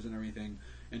Keepers and everything.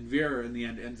 And Veer, in the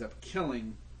end, ends up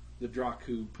killing the Drock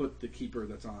who put the Keeper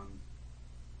that's on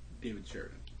David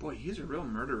Sheridan. Boy, he's a real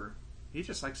murderer. He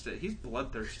just likes to... He's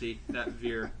bloodthirsty, that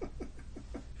Veer.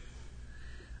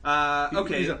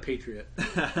 Okay. He's a patriot.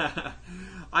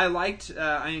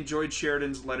 I enjoyed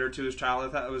Sheridan's letter to his child. I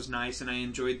thought it was nice, and I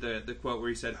enjoyed the quote where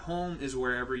he said, home is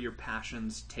wherever your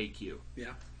passions take you.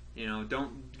 Yeah.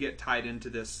 Don't get tied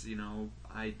into this,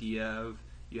 idea of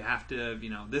you have to,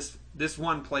 this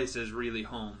one place is really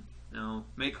home.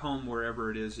 Make home wherever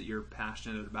it is that you're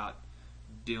passionate about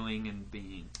doing and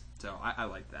being. So I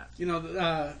like that.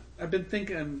 I've been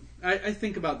thinking, I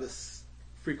think about this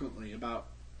frequently, about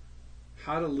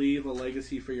how to leave a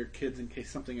legacy for your kids in case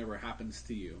something ever happens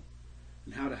to you,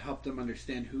 and how to help them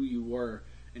understand who you were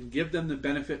and give them the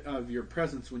benefit of your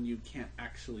presence when you can't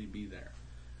actually be there.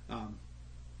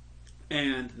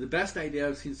 And the best idea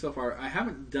I've seen so far, I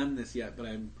haven't done this yet, but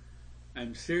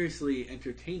I'm seriously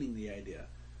entertaining the idea.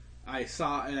 I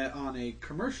saw it on a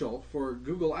commercial for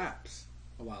Google Apps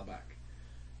a while back,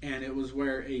 and it was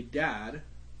where a dad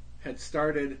had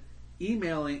started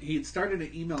emailing. He had started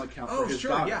an email account for his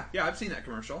daughter. Yeah, I've seen that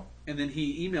commercial. And then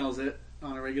he emails it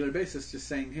on a regular basis, just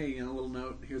saying, "Hey, a little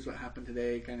note. Here's what happened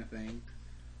today," kind of thing,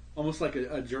 almost like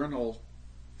a journal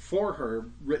for her,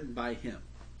 written by him.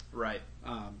 Right.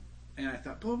 And I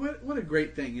thought, boy, what a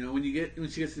great thing. When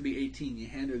she gets to be 18, you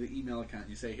hand her the email account and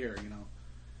you say, "Here,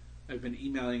 I've been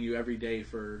emailing you every day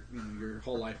for your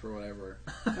whole life or whatever."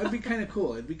 That'd be kind of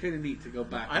cool. It'd be kind of neat to go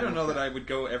back. I don't know that I would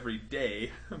go every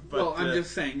day. But, well, I'm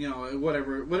just saying,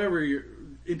 whatever your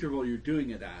interval you're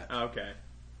doing it at. Okay.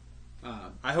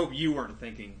 I hope you weren't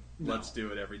thinking, let's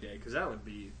do it every day, because that would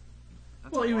be...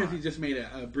 Well, even if you just made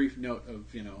a brief note of,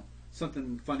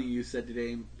 something funny you said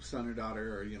today, son or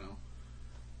daughter, or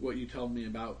what you told me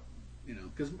about,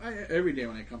 because every day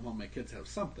when I come home, my kids have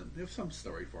something. They have some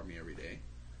story for me every day.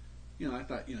 I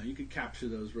thought you could capture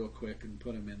those real quick and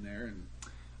put them in there. And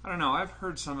I don't know. I've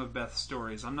heard some of Beth's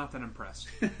stories. I'm not that impressed.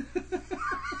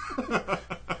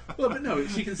 Well, but no,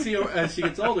 she can see as she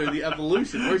gets older the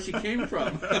evolution, where she came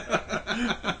from.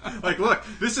 Like, look,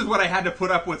 this is what I had to put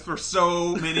up with for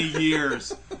so many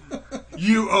years.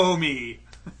 You owe me.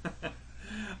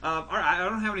 All right, I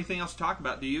don't have anything else to talk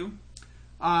about. Do you?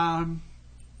 I'm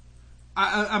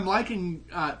liking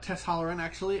Tess Halloran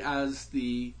actually as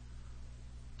the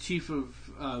chief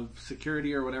of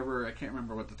security or whatever. I can't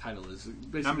remember what the title is.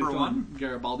 Basically, Number one?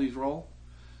 Garibaldi's role.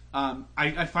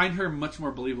 I find her much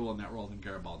more believable in that role than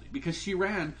Garibaldi because she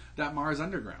ran that Mars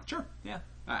Underground. Sure, yeah.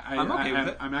 I'm okay with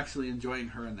it. I'm actually enjoying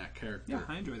her in that character. Yeah,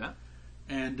 I enjoy that.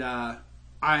 And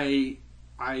I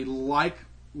like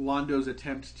Londo's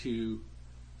attempt to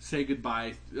say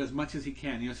goodbye as much as he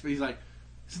can. He's like,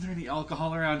 "Isn't there any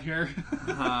alcohol around here?"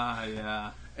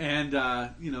 Yeah. And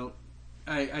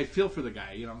I feel for the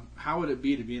guy. How would it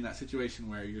be to be in that situation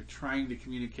where you're trying to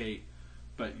communicate,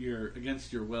 but you're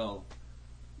against your will?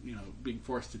 Being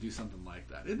forced to do something like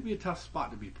that. It'd be a tough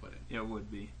spot to be put in. It would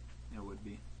be.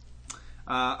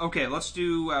 Okay, let's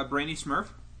do Brainy Smurf.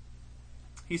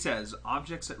 He says,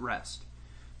 objects at rest.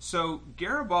 So,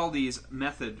 Garibaldi's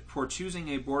method for choosing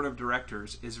a board of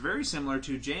directors is very similar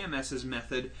to JMS's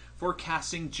method for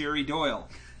casting Jerry Doyle.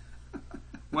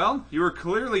 Well, you are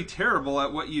clearly terrible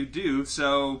at what you do,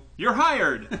 so you're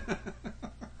hired!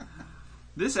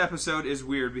 This episode is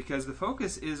weird because the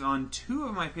focus is on two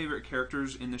of my favorite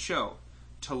characters in the show,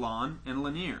 Talon and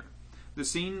Lanier. The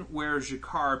scene where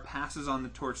G'Kar passes on the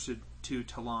torch to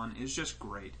Talon is just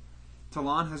great.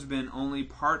 Talon has been only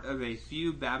part of a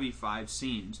few Babby 5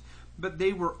 scenes, but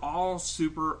they were all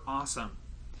super awesome.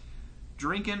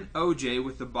 Drinking OJ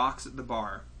with the box at the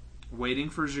bar, waiting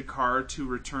for G'Kar to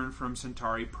return from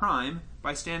Centauri Prime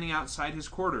by standing outside his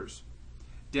quarters,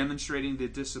 demonstrating the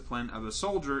discipline of a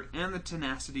soldier and the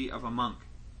tenacity of a monk.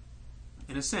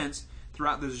 In a sense,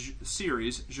 throughout the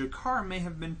series, G'Kar may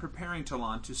have been preparing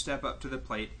Talon to step up to the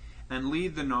plate and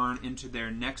lead the Narn into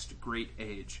their next great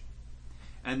age.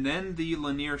 And then the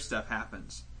Lanier stuff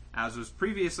happens. As was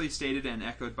previously stated and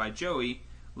echoed by Joey,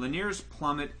 Lanier's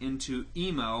plummet into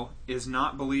emo is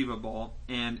not believable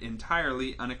and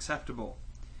entirely unacceptable.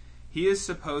 He is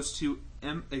supposed to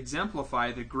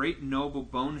exemplify the great noble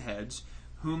boneheads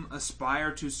whom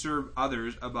aspire to serve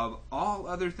others above all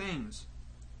other things,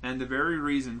 and the very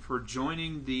reason for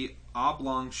joining the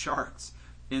Oblong Sharks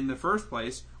in the first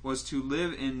place was to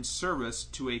live in service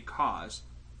to a cause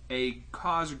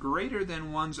greater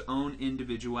than one's own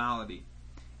individuality.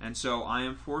 And so I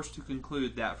am forced to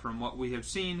conclude that from what we have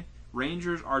seen,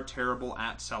 Rangers are terrible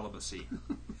at celibacy.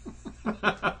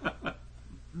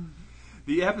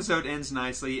 The episode ends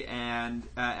nicely, and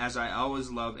as I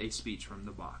always love, a speech from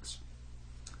the box.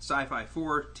 Sci-Fi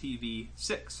 4, TV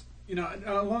 6.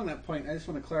 Along that point, I just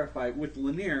want to clarify, with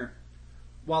Lanier,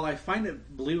 while I find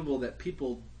it believable that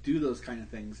people do those kind of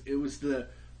things, it was the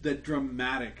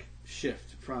dramatic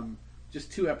shift from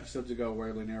just 2 episodes ago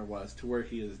where Lanier was to where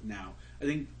he is now. I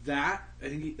think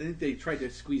they tried to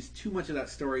squeeze too much of that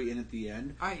story in at the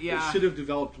end. It should have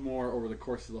developed more over the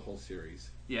course of the whole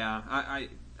series. Yeah,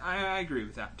 I agree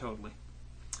with that totally.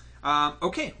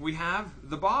 Okay, we have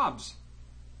the Bobs.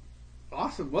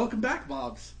 Awesome. Welcome back,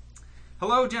 Bobs.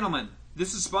 Hello, gentlemen.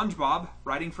 This is SpongeBob,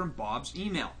 writing from Bob's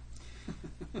email.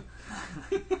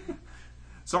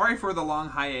 Sorry for the long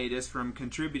hiatus from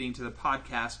contributing to the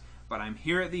podcast, but I'm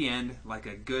here at the end like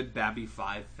a good Babby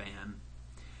 5 fan.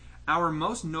 Our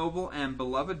most noble and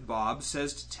beloved Bob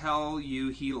says to tell you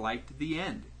he liked the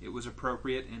end. It was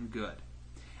appropriate and good.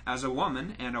 As a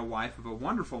woman and a wife of a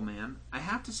wonderful man, I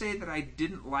have to say that I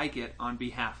didn't like it on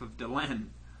behalf of Delenn.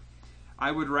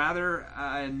 I would rather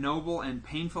a noble and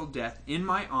painful death in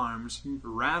my arms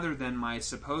rather than my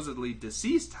supposedly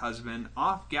deceased husband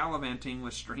off gallivanting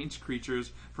with strange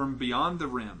creatures from beyond the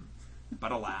rim.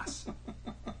 But alas.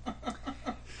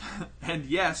 And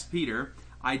yes, Peter,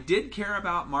 I did care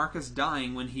about Marcus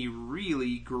dying when he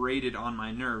really grated on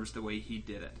my nerves the way he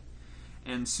did it.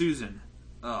 And Susan,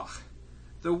 ugh.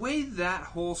 The way that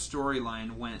whole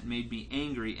storyline went made me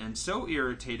angry and so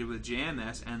irritated with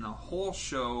JMS and the whole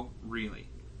show, really.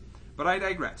 But I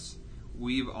digress.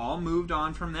 We've all moved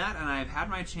on from that, and I have had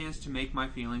my chance to make my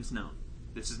feelings known.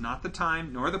 This is not the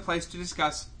time nor the place to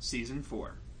discuss Season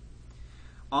 4.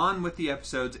 On with the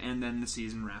episodes and then the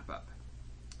season wrap-up.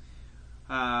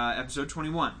 Episode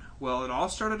 21. Well, it all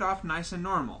started off nice and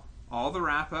normal. All the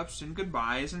wrap-ups and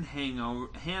goodbyes and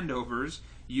handovers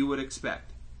you would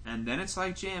expect. And then it's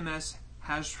like JMS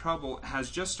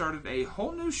has just started a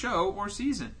whole new show or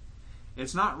season.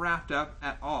 It's not wrapped up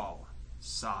at all.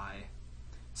 Sigh.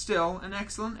 Still, an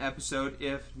excellent episode,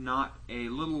 if not a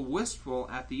little wistful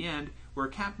at the end, where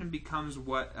Captain becomes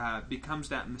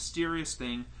that mysterious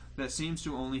thing that seems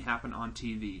to only happen on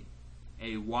TV.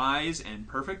 A wise and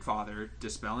perfect father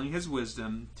dispelling his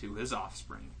wisdom to his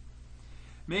offspring.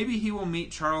 Maybe he will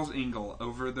meet Charles Ingle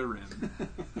over the rim.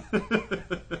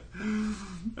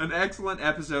 An excellent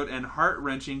episode and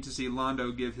heart-wrenching to see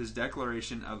Londo give his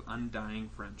declaration of undying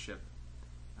friendship.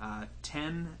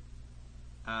 10.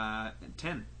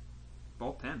 10.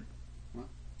 Both 10.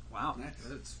 Wow.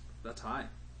 Nice. That's high.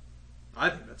 I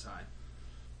think that's high.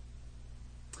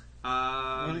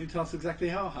 Why don't you tell us exactly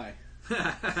how high?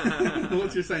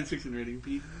 What's your science fiction rating,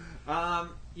 Pete? I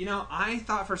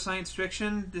thought for science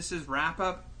fiction, this is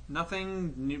wrap-up.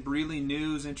 Nothing really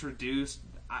new is introduced.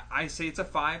 I say it's a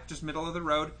 5, just middle of the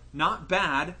road. Not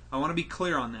bad. I want to be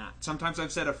clear on that. Sometimes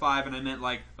I've said a 5 and I meant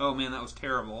like, oh man, that was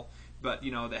terrible. But,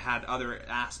 that had other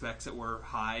aspects that were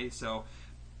high. So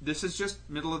this is just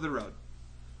middle of the road.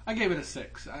 I gave it a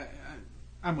 6.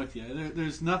 I'm with you.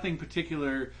 There's nothing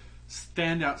particular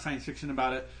standout science fiction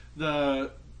about it. I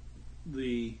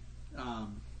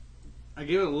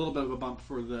gave it a little bit of a bump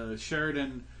for the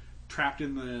Sheridan trapped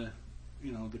in the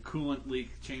coolant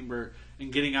leak chamber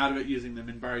and getting out of it using the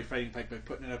Minbari fighting pipe by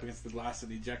putting it up against the glass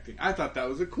and ejecting. I thought that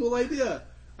was a cool idea.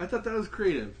 I thought that was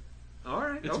creative. All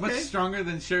right, it's much stronger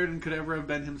than Sheridan could ever have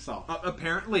been himself.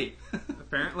 Apparently.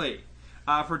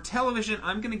 For television,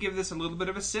 I'm going to give this a little bit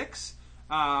of a 6.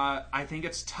 I think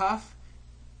it's tough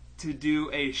to do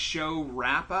a show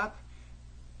wrap-up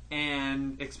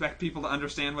and expect people to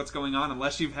understand what's going on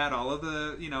unless you've had all of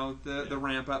the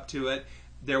ramp up to it.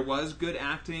 There was good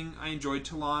acting. I enjoyed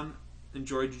Talon,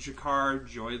 enjoyed G'Kar,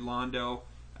 enjoyed Londo.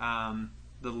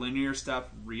 The linear stuff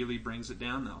really brings it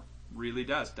down, though. Really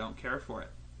does. Don't care for it.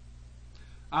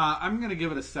 I'm going to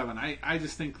give it a 7. I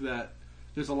just think that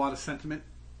there's a lot of sentiment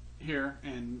here,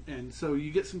 and so you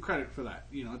get some credit for that.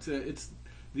 It's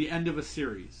the end of a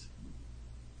series.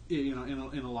 In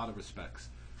a lot of respects.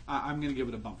 I'm going to give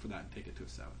it a bump for that and take it to a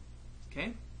 7.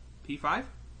 Okay. P5?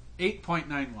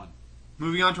 8.91.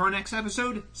 Moving on to our next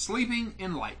episode, Sleeping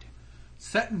in Light.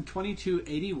 Set in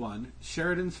 2281,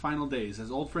 Sheridan's final days as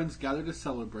old friends gather to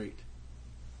celebrate.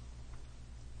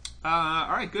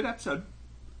 Alright, good episode.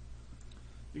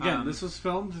 Again, this was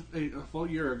filmed a full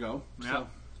year ago. Yeah.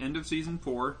 End of season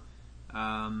 4.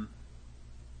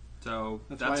 So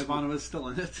that's why Ivanova's still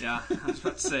in it. Yeah, I was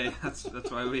about to say that's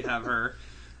why we have her,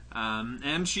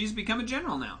 and she's become a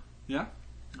general now. Yeah.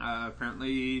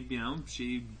 Apparently,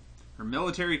 her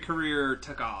military career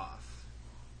took off.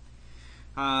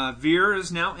 Veer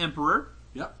is now emperor.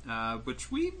 Yep.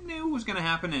 Which we knew was going to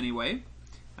happen anyway.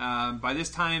 By this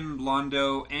time,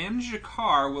 Londo and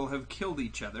G'Kar will have killed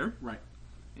each other. Right.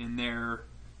 In their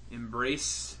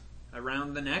embrace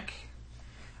around the neck.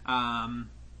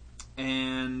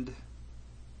 And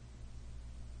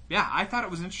yeah, I thought it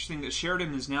was interesting that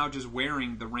Sheridan is now just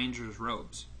wearing the Ranger's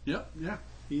robes. Yep, yeah.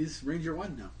 He's Ranger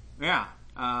 1 now. Yeah,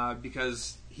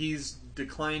 because he's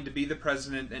declined to be the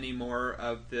president anymore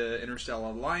of the Interstellar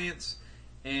Alliance,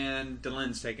 and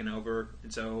Delenn's taken over,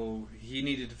 and so he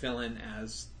needed to fill in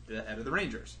as the head of the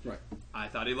Rangers. Right. I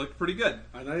thought he looked pretty good.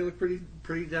 I thought he looked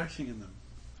pretty dashing in them.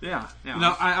 Yeah.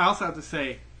 I also have to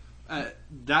say,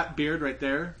 that beard right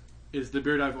there is the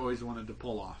beard I've always wanted to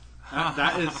pull off.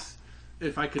 That is,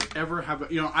 if I could ever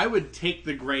have, I would take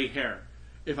the gray hair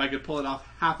if I could pull it off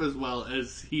half as well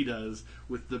as he does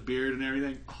with the beard and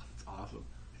everything. Oh, that's awesome.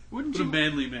 Wouldn't what you? A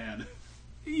manly man.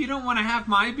 You don't want to have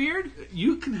my beard?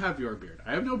 You can have your beard.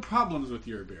 I have no problems with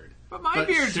your beard. But my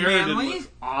beard's Sheridan manly. Was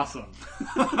awesome.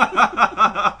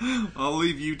 I'll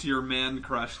leave you to your man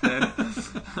crush then.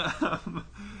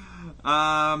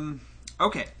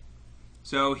 Okay.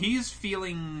 So he's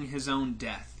feeling his own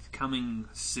death coming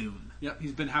soon. Yep,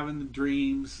 he's been having the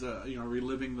dreams,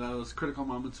 reliving those critical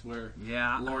moments where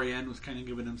Lorianne was kind of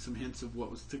giving him some hints of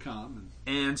what was to come.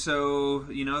 And so,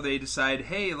 they decide,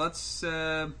 hey, let's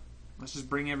just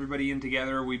bring everybody in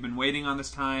together. We've been waiting on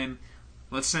this time.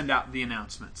 Let's send out the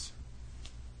announcements.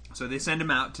 So they send him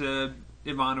out to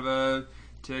Ivanova,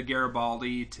 to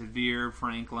Garibaldi, to Veer,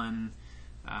 Franklin,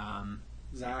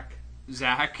 Zach. It's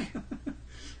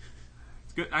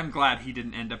good. I'm glad he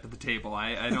didn't end up at the table.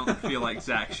 I don't feel like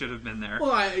Zach should have been there.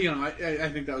 Well, I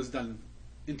think that was done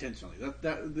intentionally.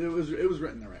 That it was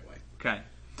written the right way. Okay.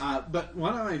 But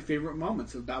one of my favorite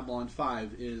moments of Babylon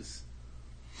 5 is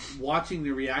watching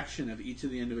the reaction of each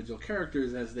of the individual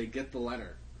characters as they get the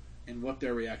letter and what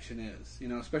their reaction is.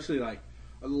 Especially I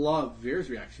love Veer's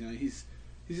reaction.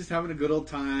 he's just having a good old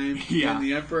time. Yeah. And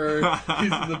the Emperor,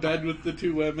 he's in the bed with the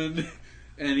two women,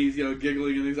 and he's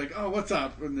giggling, and he's like, "Oh, what's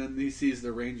up?" And then he sees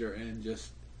the Ranger and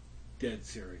just dead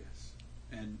serious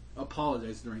and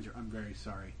apologizes to the Ranger. "I'm very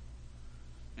sorry."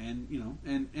 And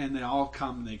and they all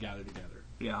come and they gather together.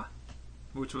 Yeah,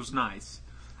 which was nice.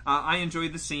 I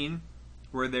enjoyed the scene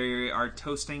where they are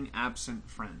toasting absent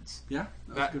friends. Yeah,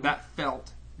 That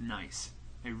felt nice.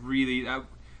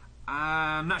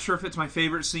 I'm not sure if it's my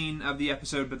favorite scene of the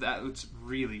episode, but that was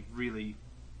really, really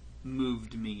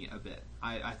moved me a bit.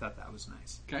 I thought that was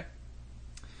nice. Okay.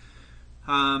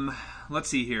 Let's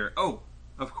see here. Oh,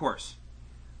 of course.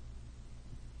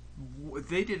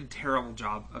 They did a terrible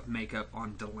job of makeup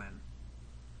on Delenn.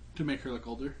 To make her look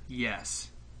older? Yes.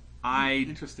 I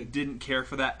Interesting. didn't care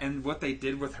for that. And what they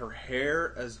did with her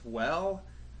hair as well,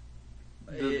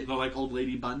 The like old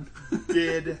lady bun?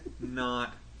 did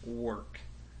not work.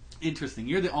 Interesting.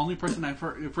 You're the only person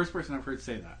the first person I've heard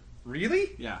say that.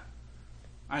 Really? Yeah.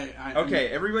 Okay,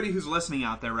 everybody who's listening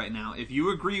out there right now, if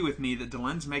you agree with me that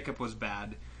Delenn's makeup was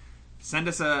bad, send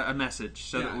us a message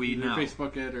so that we either know.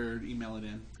 Facebook it or email it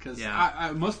in. Because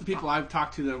Yeah. most of the people I've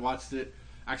talked to that watched it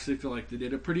actually feel like they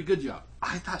did a pretty good job.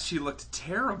 I thought she looked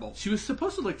terrible. She was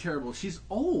supposed to look terrible. She's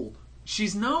old.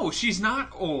 She's not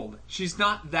old. She's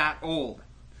not that old.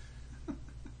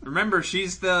 Remember,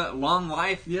 she's the long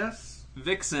life Yes.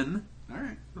 vixen. All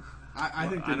right. I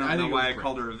think I that, don't know why I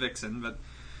called her a vixen, but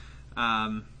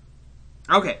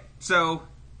okay. So,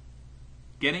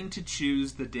 getting to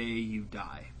choose the day you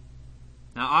die.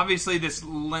 Now, obviously, this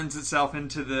lends itself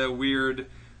into the weird,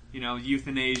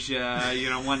 euthanasia.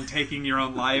 One taking your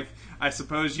own life. I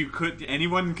suppose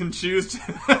anyone can choose.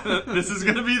 This is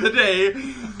going to be the day.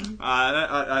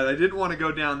 I didn't want to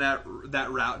go down that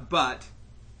route, but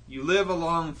you live a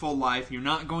long, full life. You're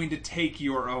not going to take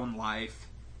your own life.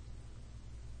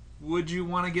 Would you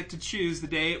want to get to choose the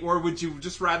day, or would you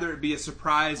just rather it be a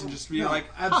surprise and just be like,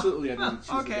 absolutely, I'd want to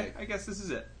choose the okay, day. I guess this is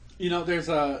it. There's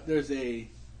a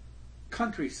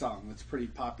country song that's pretty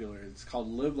popular. It's called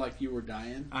 "Live Like You Were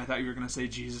Dying." I thought you were going to say,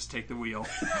 Jesus, take the wheel.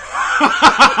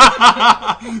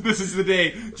 This is the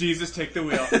day. Jesus, take the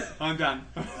wheel. I'm done.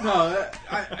 No,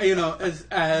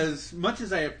 as much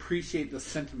as I appreciate the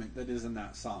sentiment that is in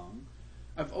that song,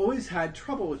 I've always had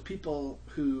trouble with people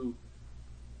who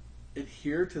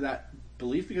adhere to that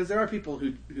belief, because there are people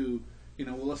who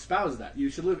will espouse that you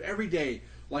should live every day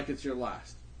like it's your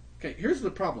last. Okay, here's the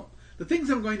problem. The things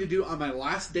I'm going to do on my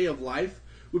last day of life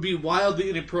would be wildly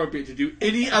inappropriate to do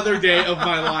any other day of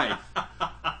my life.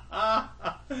 I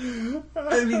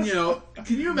mean,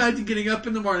 can you imagine getting up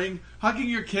in the morning, hugging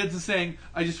your kids and saying,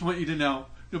 "I just want you to know,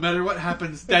 no matter what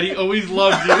happens, Daddy always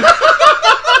loved you."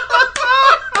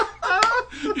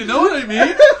 You know what I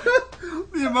mean?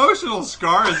 The emotional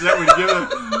scars that would give them.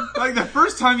 Like, the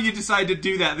first time you decide to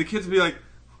do that, the kids would be like,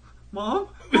 "Mom,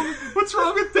 what's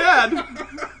wrong with Dad?"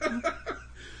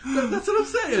 That's what I'm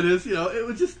saying. It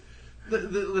would just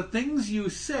the things you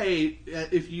say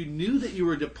if you knew that you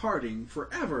were departing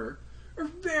forever are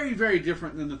very, very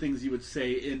different than the things you would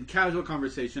say in casual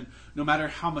conversation, no matter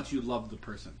how much you love the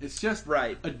person. It's just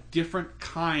Right. a different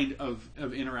kind of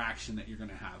interaction that you're going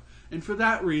to have. And for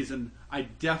that reason, I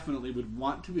definitely would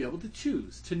want to be able to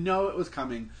choose, to know it was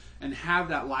coming, and have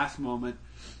that last moment,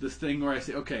 this thing where I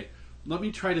say, okay, let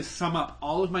me try to sum up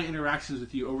all of my interactions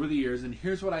with you over the years, and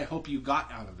here's what I hope you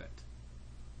got out of it.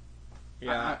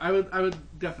 Yeah. I would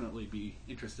definitely be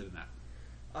interested in that.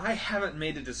 I haven't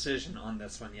made a decision on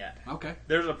this one yet. Okay.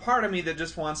 There's a part of me that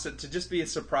just wants it to just be a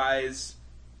surprise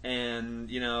and,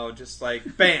 just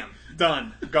like, bam,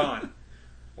 done, gone.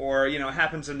 Or,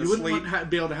 happens in the You sleep. wouldn't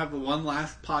be able to have the one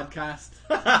last podcast?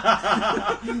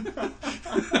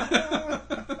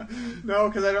 No,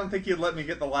 because I don't think you'd let me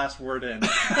get the last word in. Well,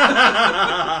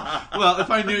 if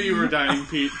I knew you were dying,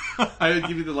 Pete, I would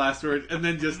give you the last word and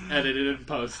then just edit it in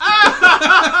post.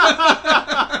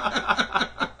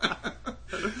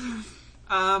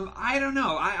 I don't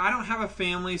know. I don't have a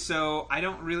family, so I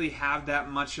don't really have that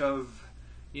much of,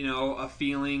 a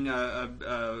feeling,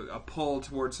 a pull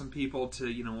towards some people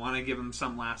to, want to give them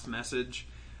some last message.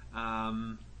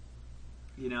 Well,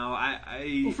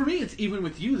 for me, it's even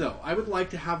with you, though. I would like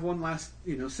to have one last,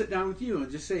 sit down with you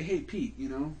and just say, hey, Pete,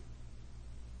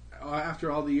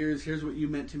 after all the years, here's what you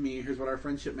meant to me. Here's what our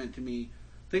friendship meant to me.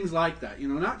 Things like that.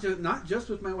 Not just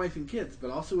with my wife and kids, but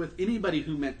also with anybody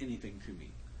who meant anything to me.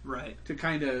 Right. To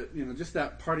kind of, just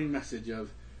that parting message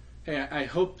of, hey, I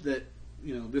hope that,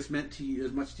 this meant to you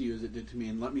as much to you as it did to me,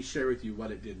 and let me share with you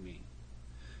what it did mean.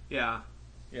 Yeah.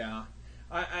 Yeah.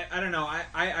 I don't know.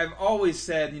 I've always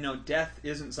said, death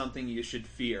isn't something you should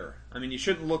fear. I mean, you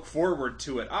shouldn't look forward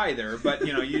to it either, but,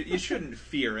 you shouldn't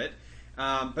fear it. But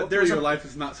Hopefully there's your life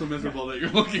is not so miserable that you're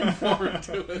looking forward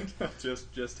to it.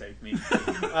 just take me.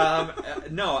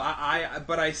 No,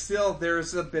 but I still,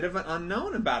 there's a bit of an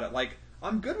unknown about it. Like,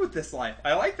 I'm good with this life.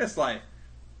 I like this life.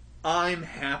 I'm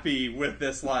happy with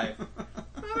this life.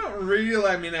 I don't really,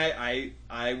 I mean,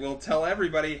 I will tell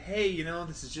everybody, hey, you know,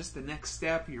 this is just the next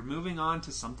step. You're moving on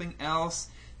to something else.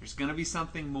 There's going to be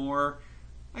something more.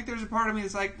 Like, there's a part of me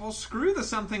that's like, well, screw the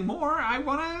something more. I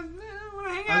want to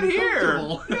hang out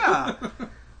here. Yeah.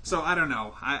 So, I don't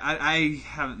know. I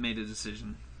haven't made a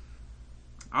decision.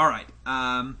 All right.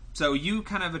 So, you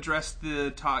kind of addressed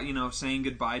the talk, you know, saying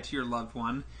goodbye to your loved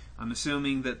one. I'm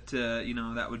assuming that, you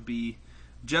know, that would be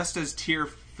just as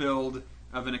tear-filled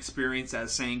of an experience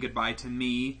as saying goodbye to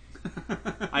me.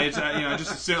 I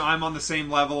just assume I'm on the same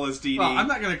level as Dee Dee. Well, I'm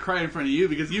not going to cry in front of you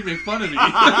because you make fun of me.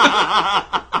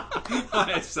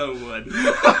 I so would.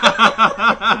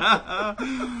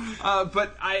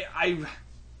 But I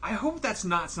hope that's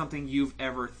not something you've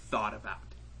ever thought about.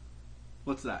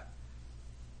 What's that?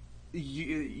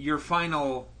 Your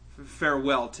final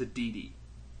farewell to Dee Dee.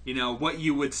 You know, what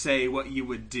you would say, what you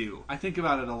would do. I think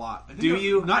about it a lot. Do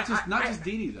you? Not just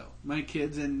Dee Dee, though. My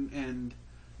kids and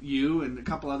you and a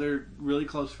couple other really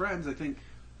close friends, I think,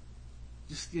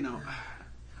 just, you know.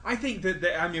 I think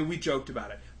that I mean, we joked about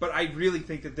it, but I really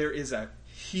think that there is a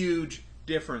huge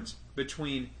difference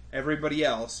between everybody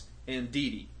else and Dee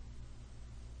Dee.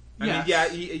 I mean,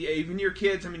 yeah, even your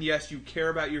kids, I mean, yes, you care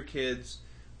about your kids,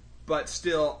 but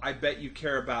still, I bet you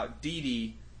care about Dee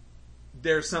Dee.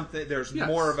 There's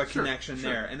more of a connection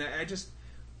there. And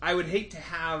I would hate to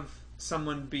have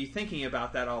someone be thinking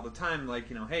about that all the time, like,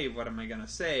 you know, hey, what am I going to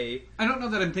say? I don't know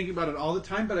that I'm thinking about it all the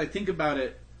time, but I think about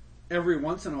it every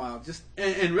once in a while.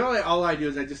 And really all I do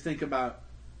is I just think about,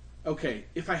 okay,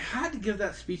 if I had to give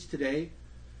that speech today,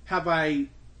 have I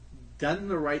done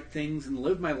the right things and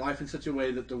lived my life in such a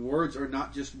way that the words are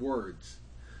not just words?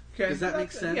 Okay, does that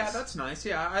make sense? Yeah, that's nice.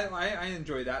 Yeah, I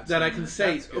enjoy that. That I can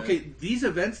say, okay, these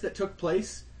events that took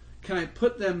place, can I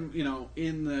put them, you know,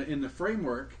 in the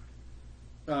framework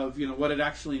of, you know, what it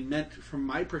actually meant from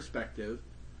my perspective,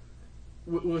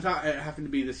 without it having to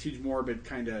be this huge morbid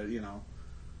kind of, you know,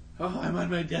 oh, I'm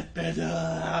on my deathbed.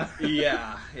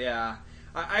 Yeah.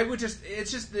 I would just,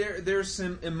 it's just there's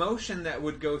some emotion that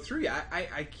would go through you.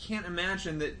 I can't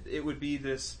imagine that it would be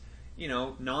this, you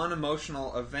know,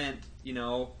 non-emotional event, you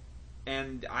know,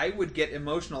 and I would get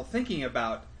emotional thinking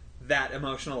about that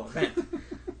emotional event.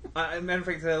 Matter of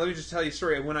fact, let me just tell you a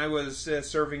story. When I was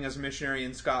serving as a missionary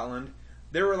in Scotland,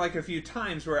 there were like a few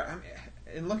times where,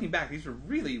 and looking back, these were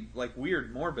really like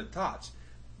weird, morbid thoughts.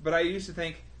 But I used to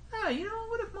think, you know,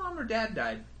 what if Mom or Dad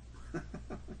died?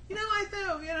 You know, I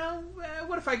thought, you know,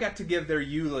 what if I got to give their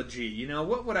eulogy? You know,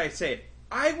 what would I say?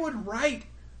 I would write,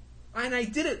 and I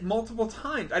did it multiple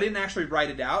times. I didn't actually write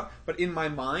it out, but in my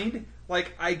mind,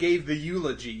 like, I gave the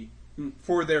eulogy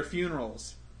for their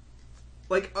funerals.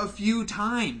 Like, a few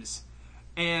times.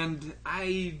 And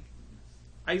I've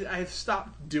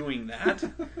stopped doing that.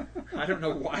 I don't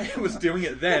know why I was doing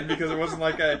it then, because it wasn't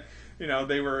like you know,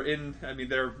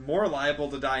 they're more liable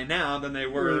to die now than they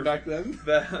were back then.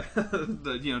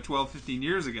 The you know, 12, 15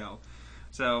 years ago.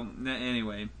 So,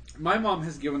 anyway. My mom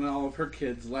has given all of her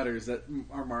kids letters that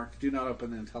are marked, do not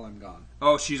open until I'm gone.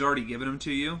 Oh, she's already given them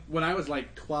to you? When I was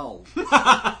like 12.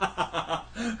 I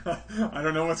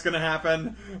don't know what's going to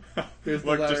happen. Here's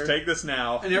Look, the letter. just take this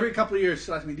now. And every couple of years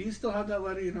she'll ask me, do you still have that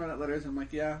letter? You know where that letter is? I'm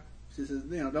like, yeah. She says,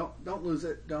 you know, don't lose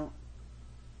it. Don't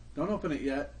open it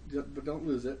yet, but don't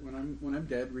lose it. When I'm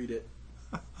dead, read it.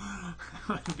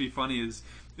 What would be funny is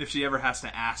if she ever has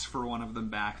to ask for one of them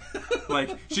back.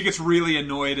 Like, she gets really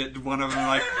annoyed at one of them,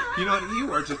 like, you know what,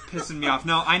 you are just pissing me off.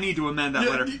 No, I need to amend that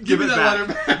letter. Give it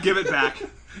back. Give it back.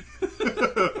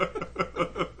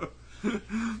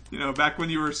 You know, back when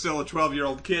you were still a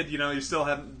 12-year-old kid, you know, you still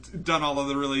hadn't done all of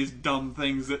the really dumb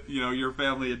things that, you know, your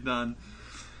family had done.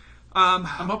 I'm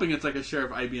hoping it's like a share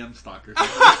of IBM stock or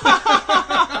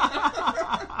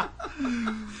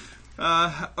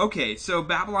something. Okay, so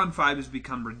Babylon 5 has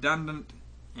become redundant,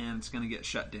 and it's going to get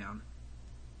shut down.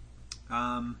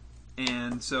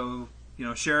 And so, you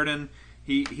know, Sheridan,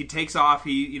 he takes off,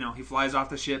 he flies off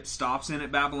the ship, stops in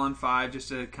at Babylon 5 just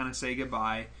to kind of say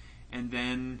goodbye, and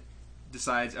then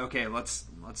decides, okay, let's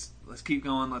keep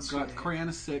going. Let's go to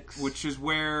Coriana 6, which is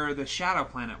where the Shadow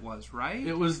Planet was, right?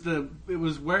 It was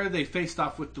where they faced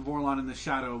off with the Vorlon and the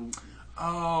Shadow.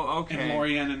 Oh, okay. And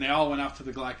Lorien, and they all went off to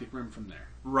the Galactic Rim from there.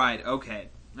 Right. Okay.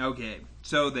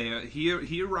 So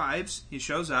he arrives. He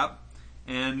shows up,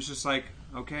 and it's just like,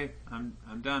 okay, I'm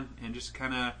done, and just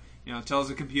kind of, you know, tells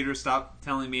the computer, stop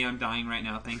telling me I'm dying right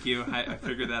now. Thank you. I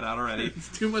figured that out already.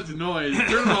 It's too much noise.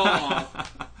 Turn it all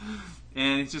off.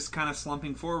 And he's just kind of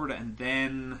slumping forward, and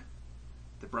then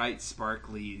the bright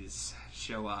sparklies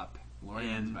show up.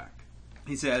 Lorian's back.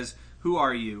 He says, "Who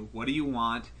are you? What do you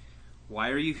want? Why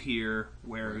are you here?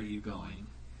 Where are you going?"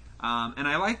 And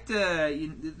I liked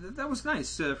that was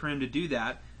nice for him to do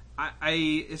that.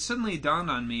 It suddenly dawned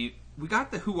on me, we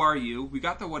got the "Who are you?" We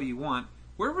got the "What do you want?"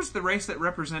 Where was the race that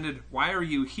represented "Why are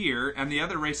you here?" and the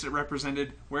other race that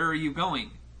represented "Where are you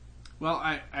going?" Well,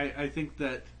 I think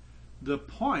that the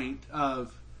point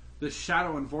of the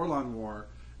Shadow and Vorlon War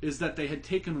is that they had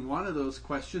taken one of those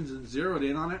questions and zeroed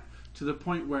in on it to the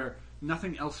point where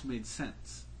nothing else made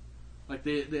sense. Like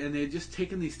they had just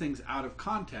taken these things out of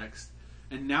context,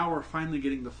 and now we're finally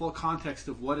getting the full context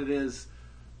of what it is,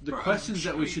 the questions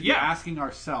that we should be asking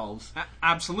ourselves.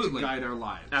 Absolutely. To guide our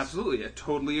lives. Absolutely. I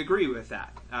totally agree with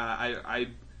that. I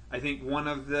think one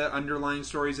of the underlying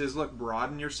stories is, look,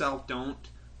 broaden yourself. Don't,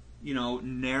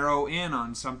 narrow in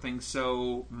on something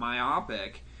so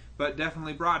myopic, but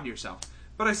definitely broaden yourself.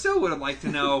 But I still would have liked to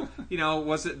know,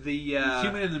 was it the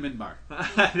human in the Minbar?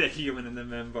 The human in the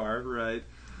Minbar, right?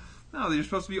 No, they're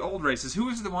supposed to be old races. Who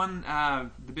was the one,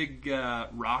 the big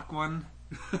rock one?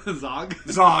 Zog?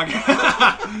 Zog.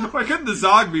 Why couldn't the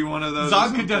Zog be one of those?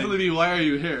 Zog could definitely be, why are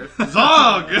you here?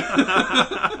 Zog!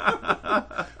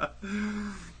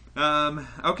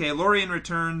 Okay, Lorien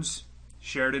returns.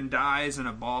 Sheridan dies in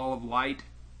a ball of light.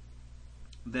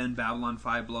 Then Babylon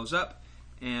 5 blows up.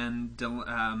 And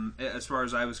as far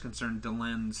as I was concerned,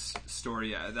 Delen's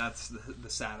story, that's the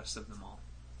saddest of them all.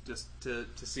 Just to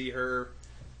see her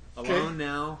alone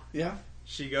now. Yeah.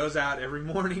 She goes out every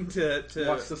morning to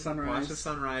watch the sunrise. Watch the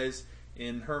sunrise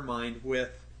in her mind with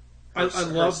her, I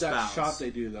love that shot they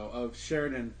do, though, of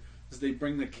Sheridan as they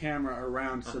bring the camera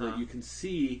around so that you can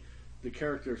see the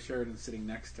character of Sheridan sitting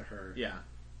next to her. Yeah.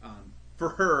 For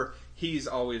her, he's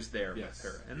always there with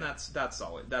her. And that's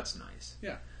nice.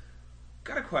 Yeah.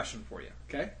 Got a question for you.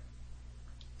 Okay.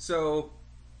 So,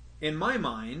 in my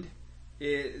mind,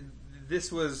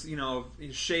 this was,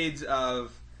 shades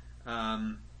of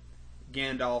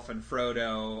Gandalf and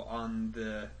Frodo on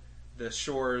the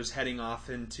shores heading off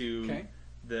into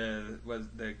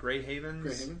the Grey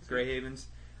Havens? Grey Havens.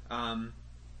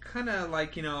 Kind of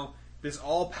like, this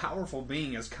all-powerful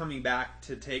being is coming back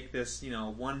to take this,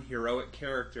 one heroic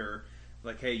character,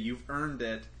 like, hey, you've earned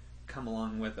it, come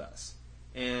along with us.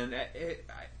 And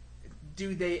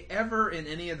do they ever, in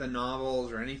any of the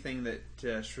novels or anything that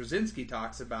Straczynski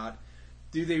talks about,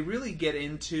 do they really get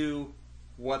into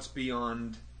what's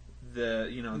beyond the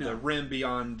the rim,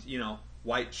 beyond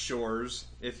White Shores,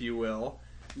 if you will?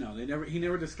 No, he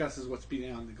never discusses what's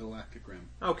beyond the galactic rim.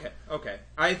 Okay.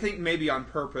 I think maybe on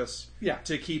purpose,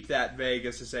 to keep that vague,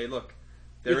 is to say, look,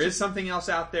 there is something else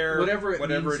out there. Whatever it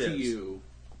means to you,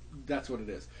 that's what it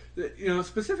is.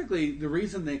 Specifically, the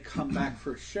reason they come back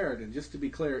for Sheridan, just to be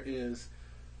clear, is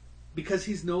because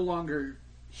he's no longer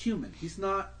human. He's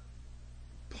not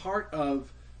part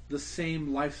of the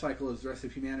same life cycle as the rest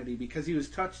of humanity, because he was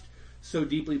touched so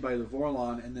deeply by the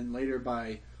Vorlon and then later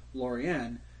by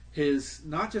Lorien.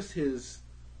 Not just his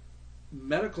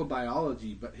medical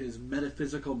biology, but his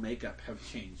metaphysical makeup have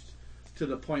changed to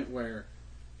the point where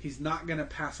he's not going to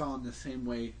pass on the same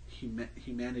way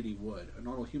humanity would, a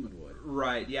normal human would.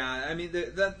 Right. Yeah. I mean,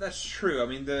 that's true. I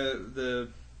mean, the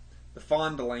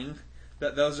fondling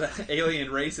that those alien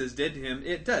races did to him,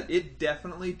 it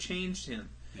definitely changed him.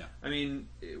 Yeah. I mean,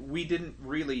 we didn't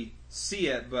really see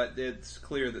it, but it's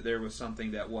clear that there was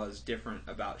something that was different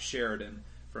about Sheridan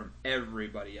from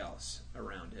everybody else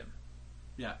around him.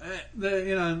 Yeah.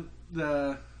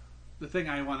 The thing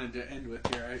I wanted to end with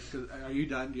here, are you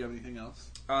done? Do you have anything else?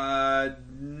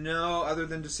 No, other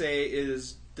than to say,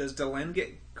 does Delen get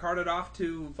carted off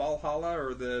to Valhalla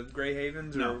or the Grey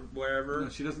Havens or wherever? No,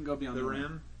 she doesn't go beyond the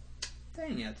rim.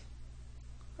 Dang it.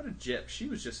 What a gyp. She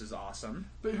was just as awesome.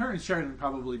 But her and Sheridan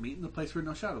probably meet in the place where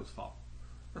no shadows fall.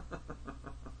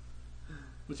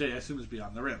 Which I assume is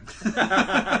beyond the rim.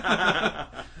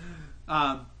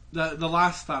 The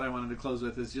last thought I wanted to close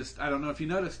with is just, I don't know if you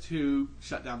noticed who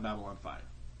shut down Babylon 5.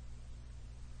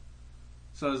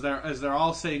 So as they're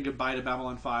all saying goodbye to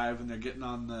Babylon 5 and they're getting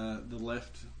on the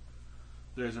lift,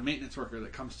 there's a maintenance worker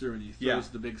that comes through and he throws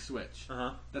the big switch.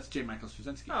 Uh-huh. That's J. Michael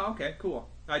Straczynski. Oh, okay, cool.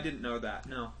 I didn't know that.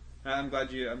 No, I'm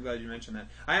glad you mentioned that.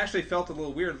 I actually felt a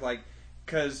little weird,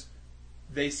 because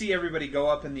they see everybody go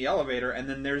up in the elevator, and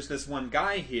then there's this one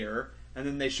guy here, and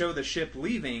then they show the ship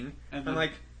leaving, and I'm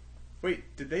like,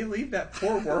 wait, did they leave that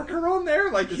poor worker on there?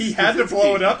 Like, he had to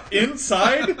blow it up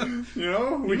inside? We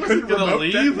couldn't remote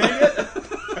detonate it?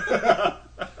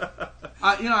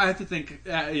 I have to think,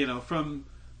 from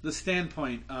the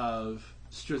standpoint of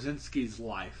Straczynski's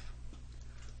life,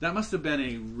 that must have been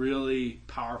a really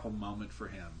powerful moment for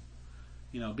him.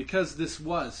 Because this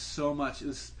was so much,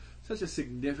 such a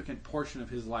significant portion of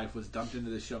his life was dumped into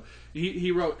this show.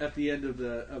 He wrote at the end of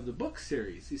the book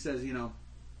series, he says,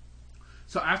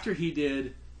 so after he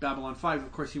did Babylon 5,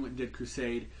 of course he went and did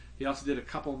Crusade. He also did a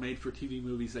couple made-for-TV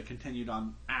movies that continued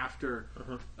on after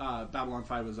Babylon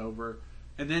 5 was over.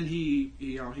 And then he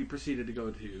proceeded to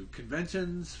go to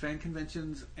conventions, fan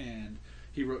conventions, and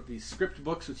he wrote these script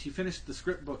books, which he finished the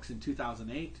script books in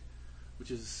 2008,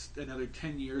 which is another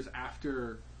 10 years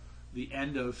after the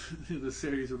end of the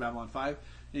series of Babylon 5.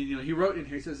 And, he wrote in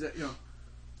here, he says that,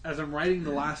 as I'm writing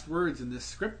the last words in this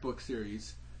script book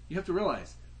series, you have to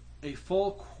realize a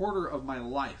full quarter of my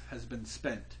life has been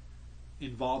spent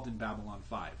involved in Babylon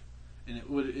 5. And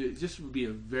it just would be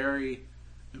a very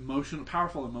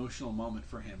powerful emotional moment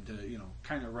for him to,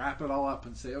 kind of wrap it all up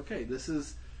and say, okay, this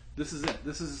is it.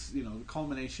 This is, the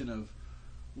culmination of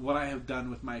what I have done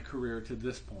with my career to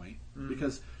this point. Mm-hmm.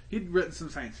 Because he'd written some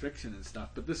science fiction and stuff,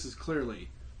 but this is clearly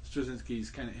Straczynski's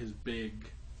kind of his big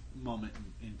moment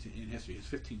in history, his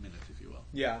 15 minutes, if you will.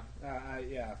 Yeah,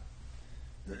 yeah.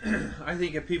 I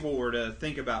think if people were to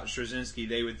think about Straczynski,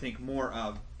 they would think more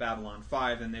of Babylon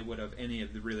 5 than they would of any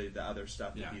of the other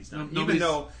stuff that he's done. Even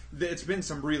though it's been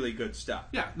some really good stuff.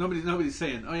 Yeah, nobody's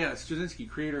saying, oh yeah, Straczynski,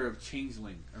 creator of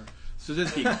Changeling, or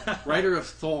Straczynski, writer of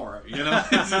Thor.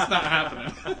 It's just not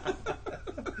happening.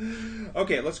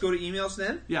 Okay, let's go to emails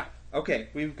then. Yeah. Okay,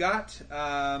 we've got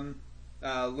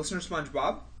listener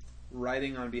SpongeBob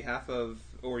writing on behalf of,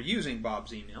 or using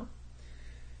Bob's email.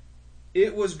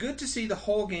 It was good to see the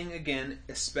whole gang again,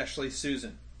 especially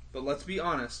Susan. But let's be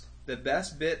honest, the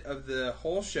best bit of the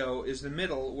whole show is the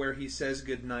middle where he says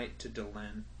goodnight to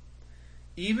Delenn.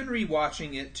 Even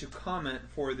rewatching it to comment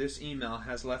for this email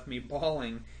has left me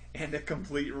bawling and a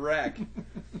complete wreck.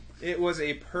 It was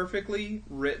a perfectly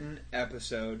written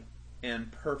episode and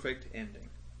perfect ending.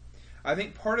 I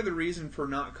think part of the reason for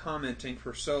not commenting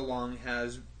for so long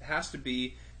has to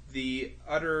be the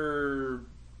utter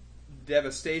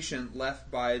devastation left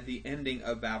by the ending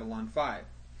of Babylon 5.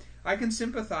 I can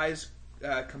sympathize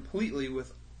completely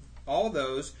with all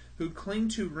those who cling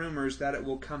to rumors that it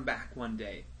will come back one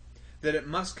day, that it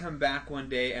must come back one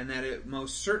day, and that it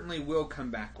most certainly will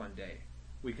come back one day.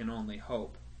 We can only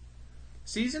hope.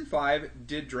 Season 5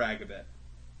 did drag a bit,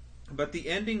 but the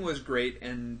ending was great,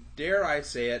 and dare I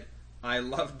say it, I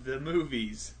loved the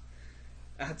movies.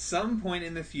 At some point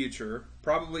in the future,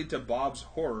 probably to Bob's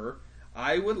horror,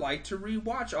 I would like to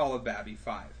rewatch all of Babby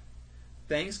 5.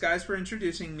 Thanks, guys, for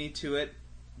introducing me to it,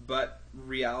 but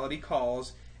reality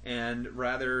calls and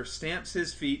rather stamps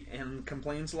his feet and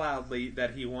complains loudly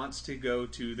that he wants to go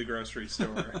to the grocery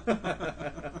store.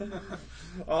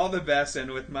 All the best,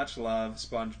 and with much love,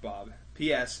 SpongeBob.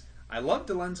 P.S. I love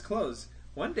Delenn's clothes.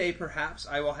 One day, perhaps,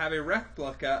 I will have a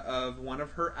replica of one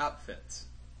of her outfits.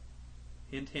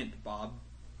 Hint, hint, Bob.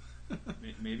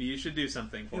 Maybe you should do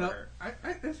something for her.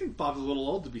 I think Bob's a little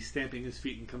old to be stamping his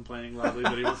feet and complaining loudly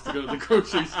that he wants to go to the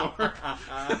grocery store.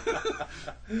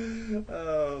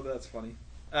 Oh, that's funny.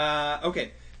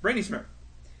 Okay, Brainy Smurf.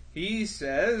 He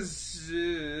says,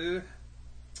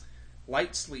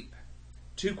 light sleep.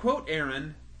 To quote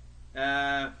Aaron,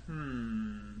 meh.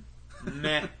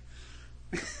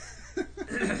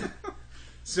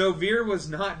 So Veer was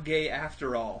not gay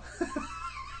after all.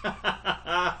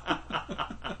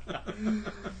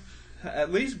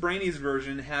 At least Brainy's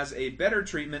version has a better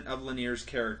treatment of Lanier's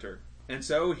character. And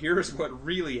so here's what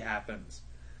really happens.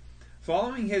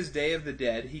 Following his Day of the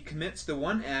Dead, he commits the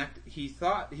one act he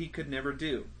thought he could never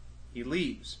do. He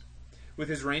leaves. With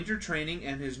his ranger training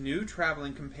and his new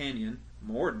traveling companion,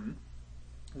 Morden,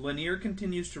 Lanier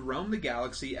continues to roam the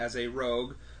galaxy as a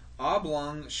rogue,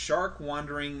 oblong,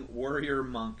 shark-wandering warrior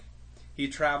monk. He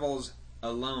travels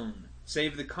alone,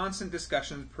 save the constant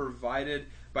discussions provided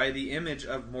by the image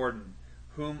of Morden,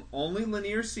 whom only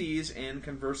Lanier sees and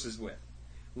converses with.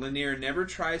 Lanier never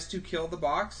tries to kill the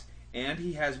box, and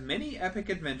he has many epic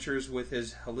adventures with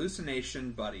his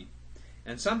hallucination buddy.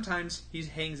 And sometimes he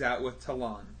hangs out with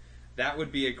Talon. That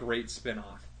would be a great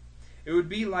spin-off. It would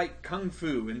be like Kung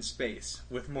Fu in space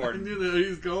with Morden. I knew that he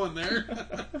was going there.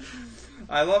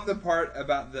 I love the part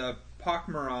about the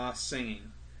Pakmara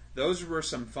singing. Those were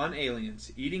some fun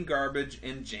aliens, eating garbage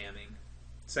and jamming.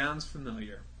 Sounds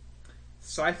familiar.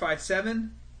 Sci-Fi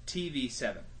 7, TV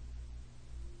 7.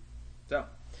 So,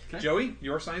 okay. Joey,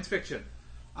 your science fiction.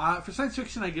 For science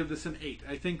fiction, I give this an 8.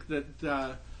 I think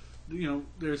that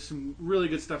there's some really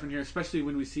good stuff in here, especially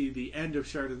when we see the end of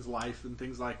Sheridan's life and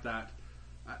things like that.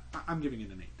 I'm giving it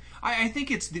an 8. I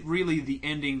think it's really the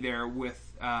ending there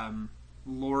with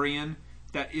Lorien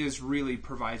that is really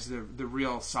provides the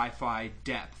real sci-fi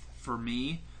depth for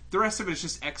me. The rest of it is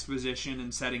just exposition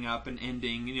and setting up and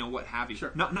ending, what have you.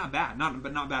 Sure. Not bad,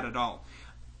 but not bad at all.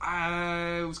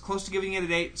 I was close to giving it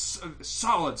an 8.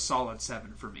 Solid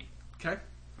 7 for me. Okay.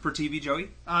 For TV, Joey?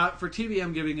 For TV,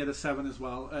 I'm giving it a 7 as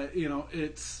well.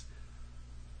 It's...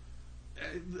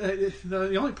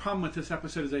 the only problem with this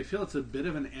episode is I feel it's a bit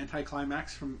of an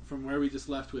anticlimax from where we just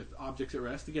left with Objects at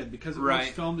Rest. Again, because it was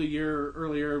filmed a year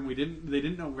earlier and they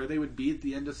didn't know where they would be at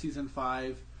the end of season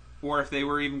 5. Or if they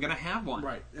were even going to have one.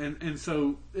 Right. And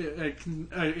so I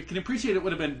can appreciate it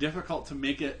would have been difficult to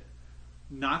make it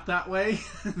not that way,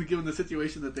 given the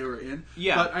situation that they were in.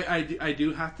 Yeah. But I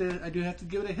do have to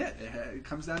give it a hit. It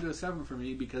comes down to a 7 for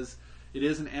me because it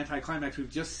is an anticlimax. We've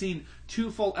just seen 2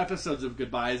 full episodes of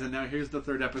Goodbyes, and now here's the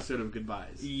 3rd episode of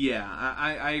Goodbyes. Yeah,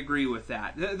 I agree with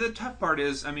that. The tough part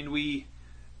is,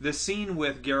 the scene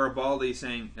with Garibaldi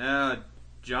saying,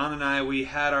 John and I, we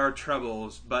had our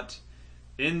troubles, but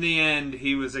in the end,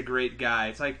 he was a great guy.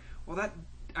 It's like, well,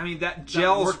 that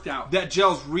gels worked out. That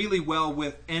gels really well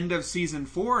with end of season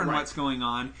 4 and Right. what's going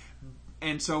on.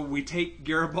 And so we take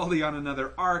Garibaldi on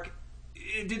another arc.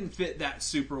 It didn't fit that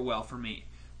super well for me.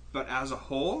 But as a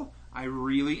whole, I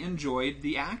really enjoyed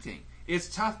the acting.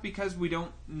 It's tough because we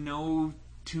don't know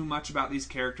too much about these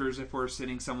characters if we're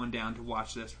sitting someone down to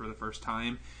watch this for the first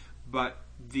time. But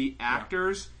the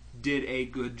actors did a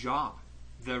good job.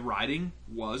 The writing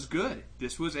was good.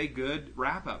 This was a good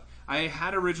wrap-up. I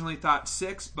had originally thought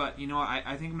 6, but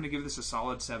I think I'm going to give this a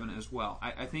solid 7 as well.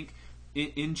 I think,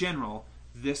 in general,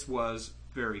 this was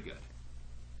very good.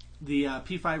 The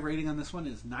P5 rating on this one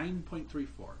is 9.34.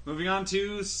 Moving on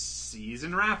to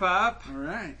season wrap-up. All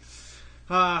right.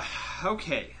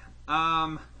 Okay.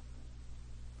 I'm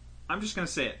just going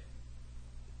to say it.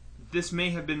 This may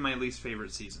have been my least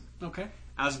favorite season. Okay.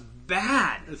 As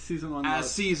bad As season 1 as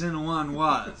was. season 1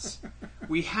 was.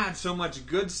 We had so much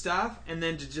good stuff, and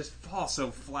then to just fall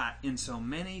so flat in so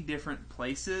many different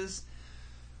places.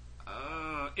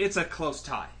 It's a close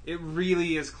tie. It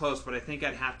really is close, but I think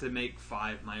I'd have to make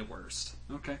 5 my worst.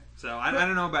 Okay. So I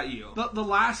don't know about you. The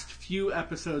last few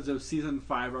episodes of season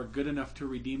 5 are good enough to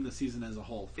redeem the season as a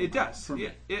whole. It does. For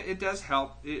me. It does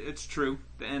help. It's true.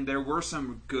 And there were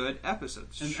some good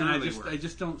episodes. And I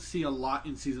just don't see a lot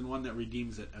in season 1 that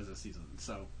redeems it as a season.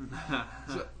 So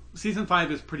season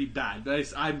 5 is pretty bad, but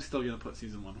I'm still going to put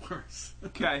season 1 worse.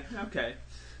 Okay.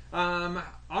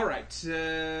 All right.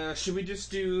 Should we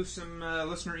just do some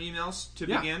listener emails to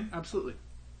begin? Absolutely.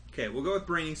 Okay, we'll go with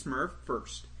Brainy Smurf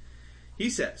first. He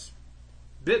says,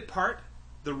 bit part,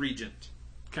 the Regent.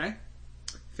 Okay.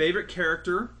 Favorite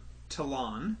character,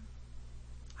 Talon.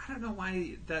 I don't know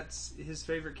why that's his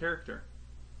favorite character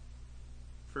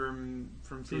from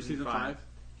season 5.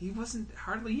 He wasn't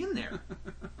hardly in there.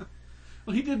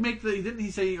 Well, he did didn't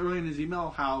he say earlier in his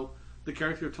email how the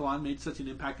character of Talon made such an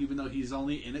impact even though he's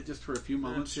only in it just for a few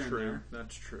moments here and there?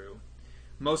 That's true.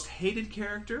 Most hated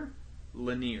character,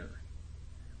 Lanier.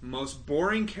 Most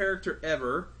boring character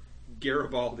ever,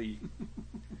 Garibaldi.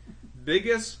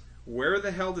 Biggest, where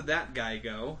the hell did that guy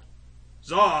go?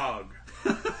 Zog.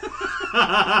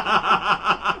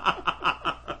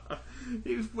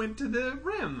 He went to the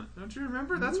Rim. Don't you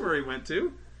remember? That's where he went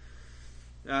to.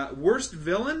 Worst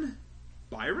villain,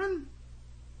 Byron?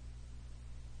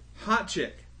 Hot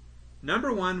chick.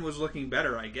 Number 1 was looking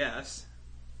better, I guess.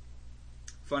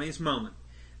 Funniest moment.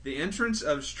 The entrance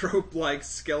of Strope-like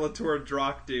Skeletor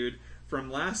Drock dude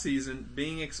from last season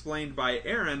being explained by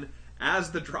Aaron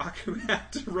as the Drock who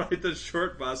had to ride the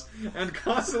short bus and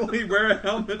constantly wear a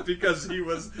helmet because he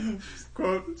was,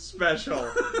 quote,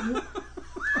 special.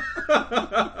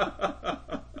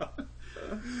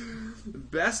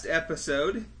 Best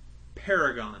episode,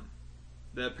 Paragon.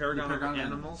 The Paragon of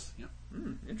Animals. Yep.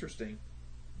 Interesting.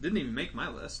 Didn't even make my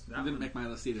list. It didn't make my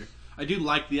list either. I do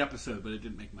like the episode, but it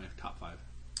didn't make my top 5.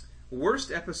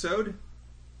 Worst episode,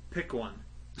 pick one.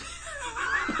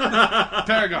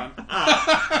 Paragon.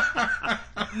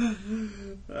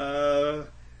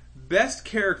 Best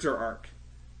character arc,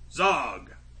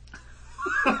 Zog.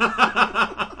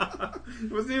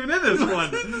 Wasn't even in this one.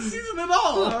 Wasn't in the season at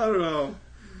all. I don't know.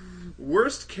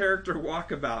 Worst character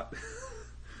walkabout,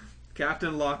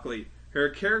 Captain Lockley. Her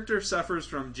character suffers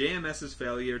from JMS's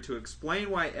failure to explain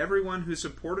why everyone who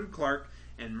supported Clark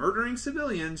and murdering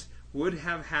civilians would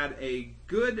have had a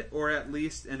good or at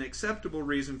least an acceptable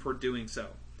reason for doing so.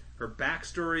 Her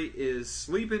backstory is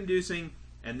sleep-inducing,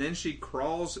 and then she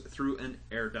crawls through an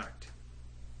air duct.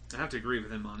 I have to agree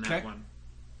with him on that one.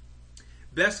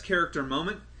 Best character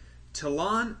moment,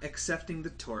 Talon accepting the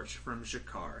torch from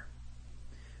Jakar.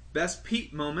 Best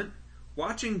Pete moment,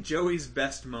 watching Joey's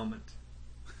best moment.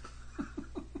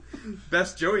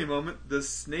 Best Joey moment: the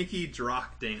snaky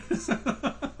Drock dance.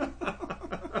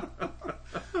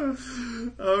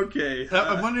 Okay.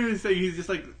 I'm wondering if he's just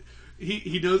like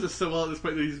he knows us so well at this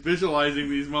point that he's visualizing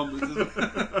these moments.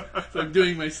 So I'm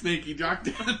doing my snaky Drock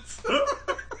dance.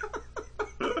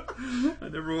 I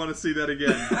never want to see that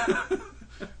again.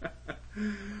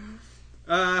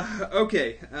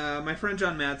 Okay. My friend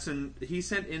John Madsen, he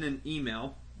sent in an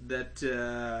email that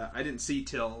I didn't see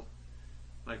till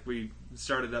like we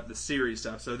started up the series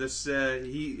stuff. So this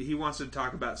he wants to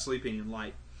talk about Sleeping in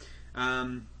Light.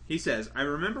 He says, I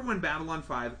remember when Babylon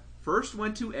 5 first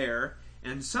went to air,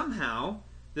 and somehow,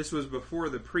 this was before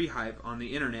the pre-hype on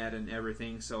the internet and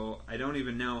everything, so I don't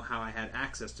even know how I had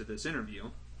access to this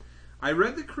interview. I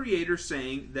read the creator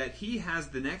saying that he has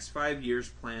the next 5 years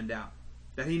planned out,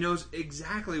 that he knows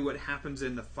exactly what happens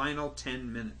in the final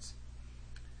 10 minutes.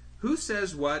 Who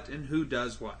says what and who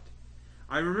does what?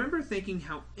 I remember thinking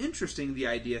how interesting the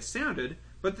idea sounded,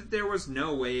 but that there was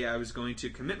no way I was going to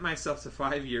commit myself to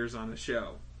 5 years on a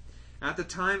show. At the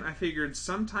time, I figured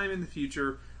sometime in the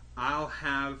future, I'll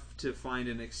have to find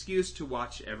an excuse to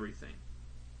watch everything.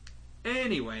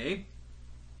 Anyway,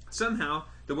 somehow,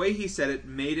 the way he said it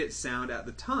made it sound at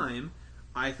the time,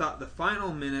 I thought the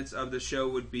final minutes of the show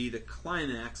would be the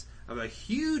climax of a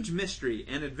huge mystery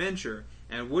and adventure,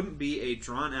 and wouldn't be a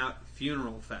drawn-out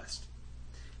funeral fest.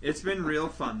 It's been real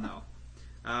fun, though.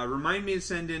 Remind me to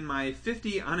send in my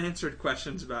 50 unanswered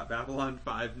questions about Babylon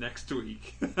 5 next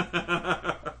week.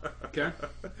 Okay.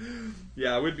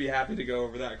 Yeah, I would be happy to go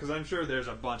over that, because I'm sure there's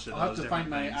a bunch of those. I'll have to find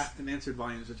my things. asked and answered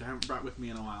volumes, which I haven't brought with me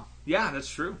in a while. Yeah, that's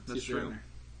true. That's See if they're in true.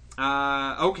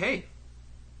 there. Okay.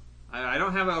 I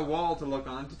don't have a wall to look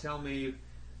on to tell me.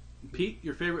 Pete,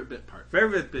 your favorite bit part.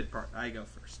 Favorite bit part. I go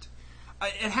first.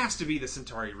 It has to be the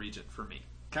Centauri Regent for me.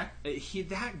 Okay.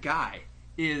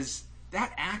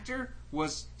 That actor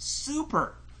was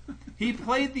super. He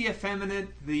played the effeminate,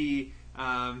 the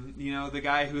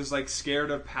guy who's like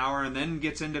scared of power and then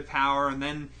gets into power, and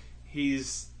then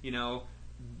he's,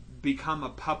 become a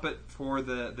puppet for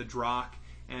the Drock,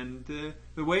 and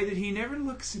the way that he never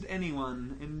looks at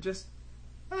anyone and just,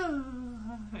 I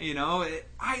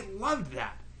loved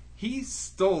that. He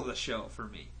stole the show for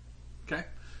me. Okay.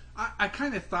 I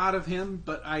kind of thought of him,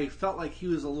 but I felt like he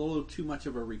was a little too much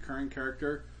of a recurring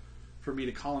character for me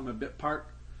to call him a bit part.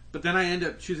 But then I end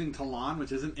up choosing Talon,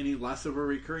 which isn't any less of a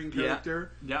recurring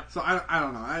character. Yeah. So I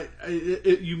don't know.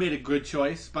 You made a good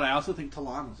choice, but I also think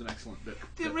Talon was an excellent bit.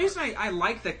 The reason I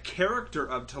like the character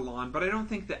of Talon, but I don't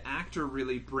think the actor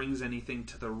really brings anything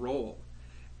to the role.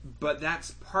 But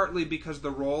that's partly because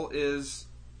the role is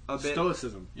a bit...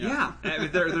 Stoicism. Yeah.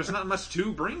 There's not much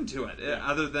to bring to it,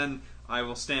 other than I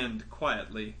will stand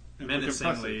quietly, and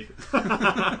menacingly.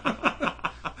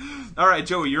 All right,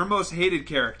 Joey, your most hated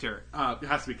character. It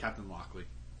has to be Captain Lockley.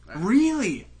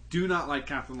 Really? Do not like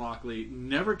Captain Lockley.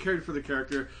 Never cared for the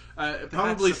character.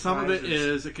 Probably some of it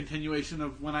is a continuation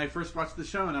of when I first watched the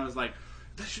show, and I was like,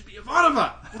 "This should be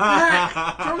Ivanova." What the heck?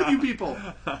 What's wrong with you people?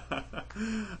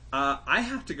 I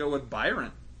have to go with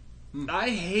Byron. I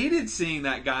hated seeing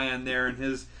that guy on there and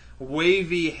his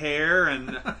wavy hair,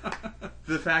 and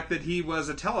the fact that he was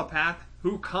a telepath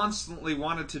who constantly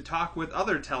wanted to talk with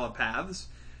other telepaths.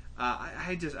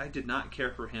 I did not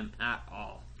care for him at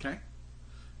all. Okay.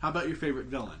 How about your favorite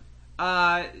villain?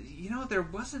 There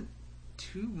wasn't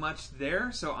too much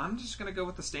there, so I'm just going to go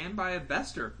with the standby of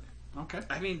Bester. Okay.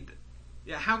 I mean,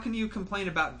 how can you complain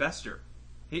about Bester?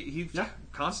 He's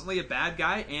constantly a bad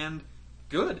guy and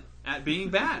good at being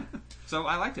bad. So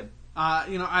I liked him.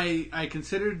 I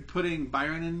considered putting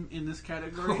Byron in this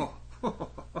category, but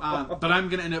I'm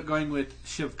going to end up going with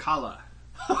Shivkala.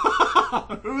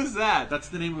 Who is that? That's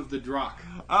the name of the Drock.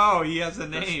 Oh, he has a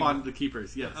name. That spawned the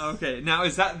Keepers. Yes. Okay. Now,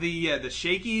 is that the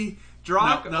shaky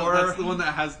Drock? No, or... that's the one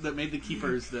that made the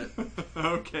Keepers that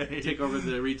okay take over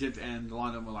the Regent and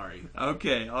Londo Mollari.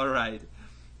 Okay. All right.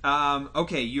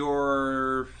 Okay.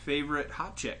 Your favorite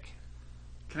hot chick?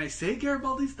 Can I say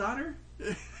Garibaldi's daughter?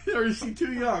 Or is she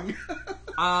too young?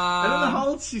 I don't know how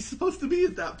old she's supposed to be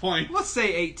at that point. Let's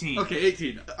say 18. Okay,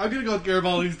 18. I'm going to go with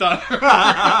Garibaldi's daughter.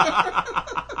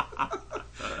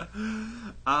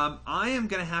 I am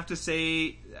going to have to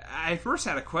say, I first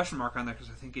had a question mark on there because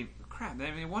I'm thinking, crap,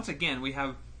 I mean, once again, we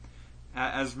have,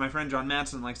 as my friend John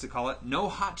Madsen likes to call it, no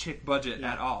hot chick budget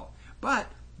at all. But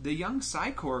the young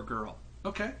Psychor girl.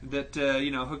 Okay. That,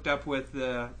 hooked up with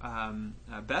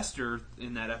Bester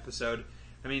in that episode.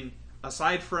 I mean,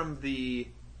 aside from the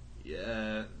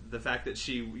fact that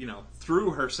she,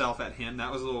 threw herself at him,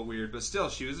 that was a little weird, but still,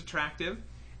 she was attractive,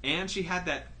 and she had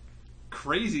that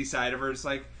crazy side of her. It's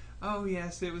like, oh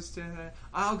yes, it was.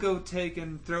 I'll go take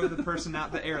and throw the person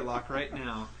out the airlock right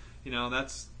now.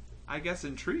 That's, I guess,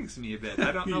 intrigues me a bit.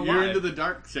 I don't know why. You're into the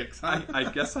dark chicks, huh?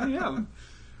 I guess I am.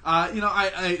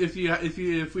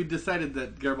 If we decided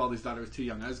that Garibaldi's daughter was too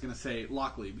young, I was going to say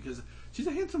Lockley, because she's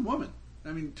a handsome woman. I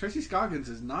mean, Tracy Scoggins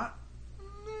is not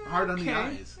hard on the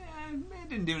eyes. It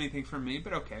didn't do anything for me,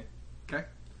 but okay. Okay.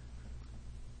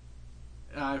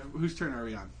 Whose turn are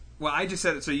we on? Well, I just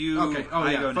said it, so you... Okay. Oh,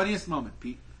 I yeah. go Funniest moment,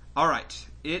 Pete. All right.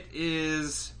 It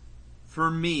is, for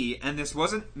me, and this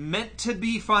wasn't meant to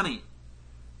be funny,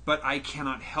 but I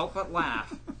cannot help but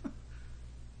laugh.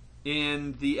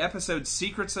 In the episode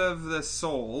Secrets of the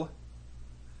Soul,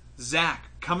 Zach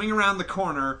coming around the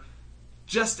corner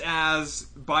just as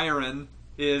Byron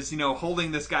is,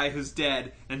 holding this guy who's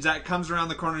dead, and Zach comes around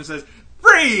the corner and says,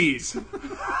 "Freeze!"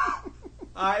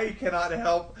 I cannot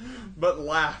help but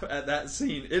laugh at that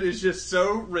scene. It is just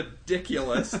so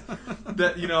ridiculous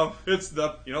that, it's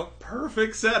the,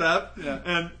 perfect setup. Yeah.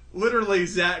 And literally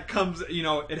Zach comes,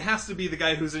 it has to be the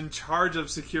guy who's in charge of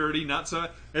security,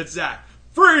 it's Zach.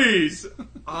 Freeze!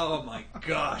 Oh my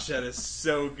gosh, that is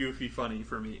so goofy funny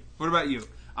for me. What about you?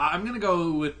 I'm going to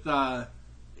go with,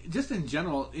 just in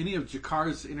general, any of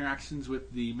Jakar's interactions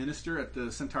with the minister at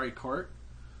the Centauri court,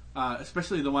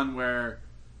 especially the one where,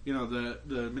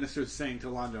 the minister's saying to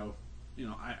Londo,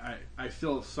 I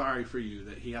feel sorry for you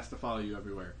that he has to follow you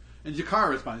everywhere. And Jakar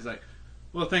responds, he's like,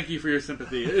 well, thank you for your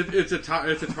sympathy. It's a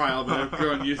trial, but I've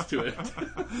grown used to it.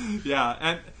 Yeah,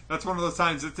 and that's one of those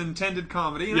times it's intended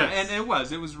comedy, yes. And it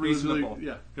was reasonable.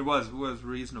 It was It was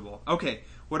reasonable. Okay,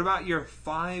 what about your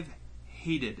 5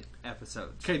 hated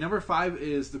episodes? Okay, number 5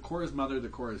 is the Korra's mother, the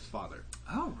Korra's father.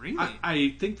 Oh, really?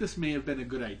 I think this may have been a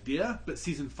good idea, but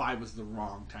season 5 was the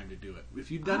wrong time to do it.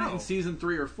 If you'd done it in season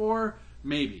 3 or 4,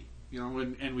 maybe.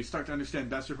 And we start to understand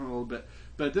Bester from a little bit.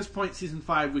 But at this point, season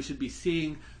 5, we should be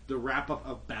seeing the wrap-up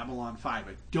of Babylon 5.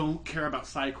 I don't care about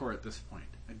Psycor at this point.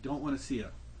 I don't want to see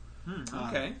it.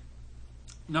 Okay.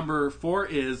 Number 4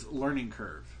 is Learning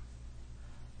Curve.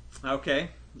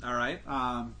 Okay. All right.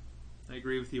 I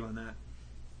agree with you on that.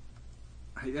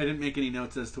 I didn't make any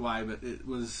notes as to why, but it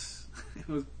was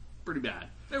pretty bad.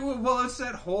 Well, it's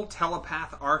that whole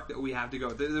telepath arc that we have to go.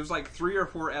 There's like 3 or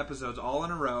 4 episodes all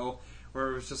in a row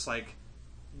where it was just like,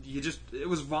 it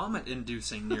was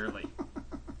vomit-inducing nearly.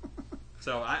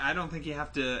 So I don't think you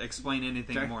have to explain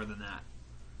anything more than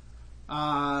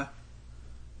that.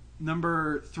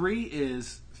 Number 3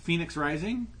 is Phoenix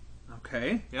Rising.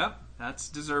 Okay. Yep. That's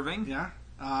deserving. Yeah.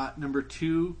 Number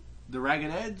 2, The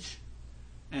Ragged Edge.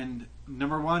 And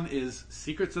number 1 is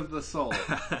Secrets of the Soul.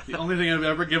 The only thing I've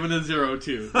ever given a 0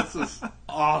 to. This is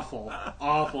awful,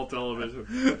 awful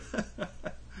television.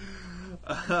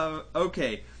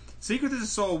 Okay. Secrets of the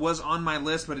Soul was on my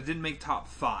list, but it didn't make top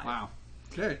 5. Wow.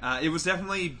 Okay. It was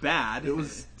definitely bad. It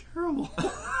was terrible.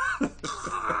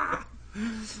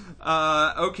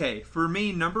 Okay. For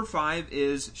me, number 5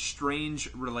 is Strange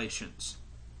Relations.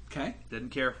 Okay.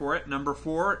 Didn't care for it. Number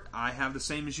 4, I have the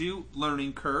same as you,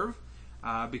 Learning Curve.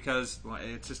 Because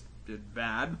it's just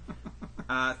bad.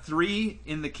 3,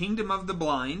 In the Kingdom of the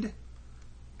Blind.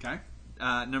 Okay.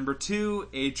 Number 2,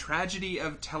 A Tragedy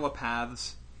of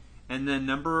Telepaths. And then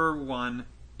number 1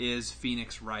 is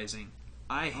Phoenix Rising.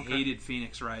 I hated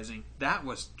Phoenix Rising. That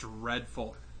was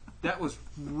dreadful. That was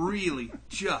really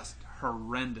just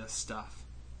horrendous stuff.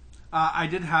 I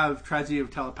did have Tragedy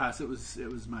of Telepaths. It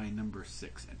was my number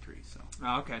 6 entry. So.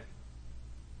 Okay.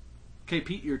 Okay,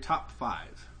 Pete, your top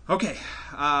 5. Okay,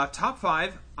 top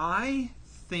 5. I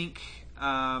think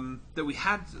that we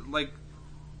had,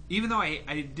 even though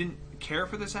I didn't care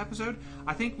for this episode,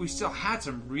 I think we still had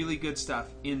some really good stuff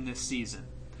in this season.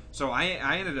 So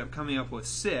I ended up coming up with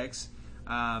 6.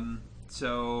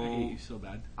 So I hate you so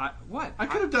bad. What? I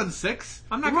could have done 6.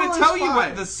 I'm not going to tell you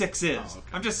what the 6 is. Oh, okay.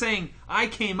 I'm just saying I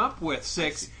came up with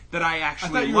 6 that I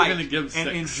actually you liked were gonna give 6. and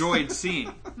enjoyed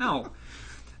seeing. No.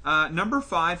 Number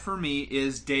 5 for me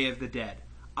is Day of the Dead.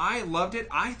 I loved it.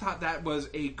 I thought that was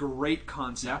a great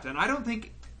concept. Yeah. And I don't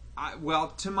think,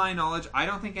 to my knowledge, I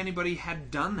don't think anybody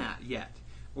had done that yet.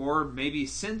 Or maybe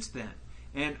since then.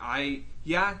 And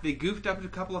they goofed up a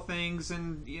couple of things,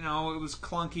 and, it was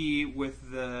clunky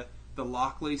with the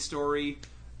Lockley story.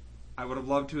 I would have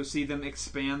loved to have seen them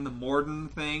expand the Morden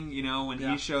thing, when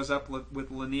he shows up with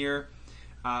Lanier.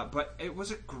 But it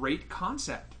was a great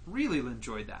concept. Really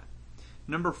enjoyed that.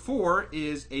 Number 4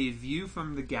 is A View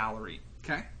from the Gallery.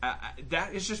 Okay.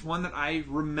 That is just one that I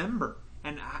remember.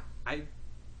 And I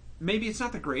maybe it's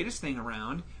not the greatest thing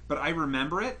around, but I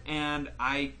remember it, and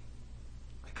I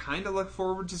kind of look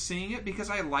forward to seeing it because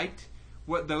I liked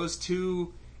what those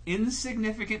 2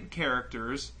 insignificant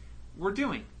characters were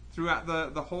doing. throughout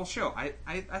the whole show.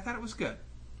 I thought it was good.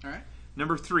 All right.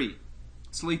 Number 3,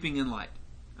 Sleeping in Light.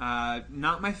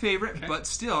 Not my favorite, Okay. but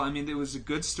still, I mean, it was a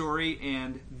good story,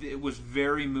 and it was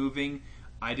very moving.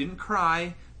 I didn't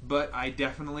cry, but I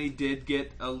definitely did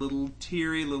get a little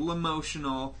teary, a little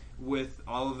emotional with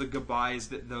all of the goodbyes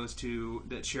that those two,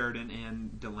 that Sheridan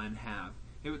and Delenn have.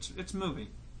 It's moving.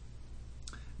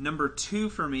 Number 2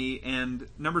 for me, and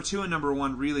number 2 and number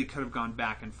 1 really could have gone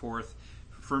back and forth.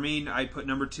 For me, I put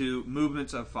number 2,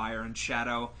 Movements of Fire and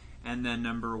Shadow, and then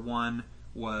number 1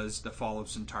 was The Fall of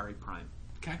Centauri Prime.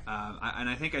 Okay. And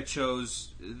I think I chose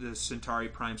the Centauri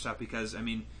Prime stuff because, I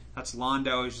mean, that's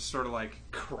Londo. He's just sort of like,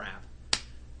 crap.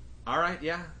 All right,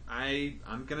 yeah,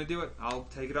 I'm going to do it. I'll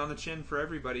take it on the chin for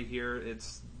everybody here.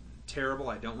 It's terrible.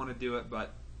 I don't want to do it,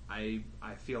 but I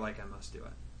feel like I must do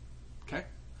it. Okay.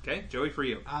 Okay, Joey, for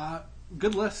you.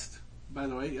 Good list, by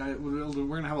the way. We're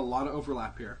going to have a lot of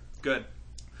overlap here. Good.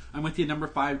 I'm with you. Number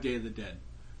 5, Day of the Dead.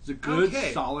 It's a good,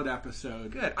 Okay. solid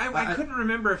episode. Good. I couldn't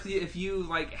remember if you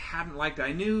like hadn't liked it.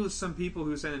 I knew some people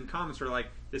who sent in comments were like,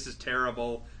 "This is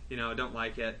terrible. Don't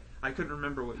like it." I couldn't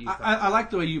remember what you thought. I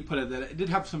like the way you put it. That it did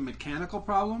have some mechanical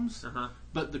problems, Uh-huh.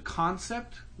 but the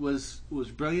concept was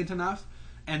brilliant enough,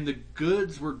 and the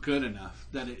goods were good enough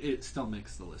that it still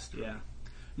makes the list. Yeah.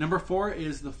 Number 4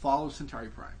 is The Fall of Centauri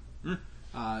Prime.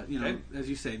 Okay. As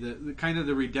you say, the kind of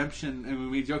the redemption. I mean,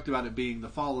 we joked about it being the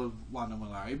fall of Londo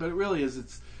Mollari, but it really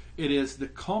is. It is the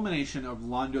culmination of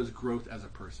Londo's growth as a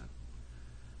person.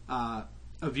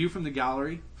 A View from the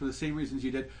Gallery, for the same reasons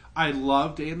you did. I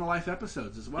love Day in the Life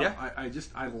episodes as well. Yeah.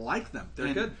 I like them.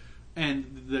 They're good.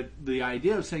 And the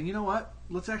idea of saying, you know what,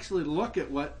 let's actually look at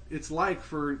what it's like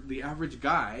for the average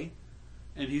guy.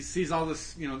 And he sees all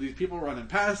this, these people running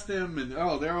past him, and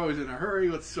they're always in a hurry.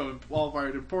 What's so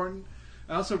qualified important?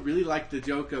 I also really like the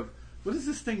joke of, what does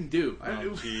this thing do? Oh,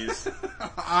 jeez.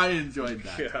 I enjoyed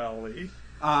that. Golly.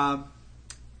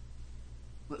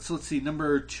 So let's see,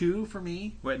 number 2 for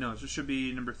me. Wait, no, this should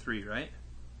be number 3, right?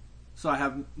 So I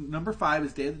have number 5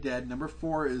 is Day of the Dead. Number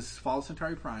 4 is Fall of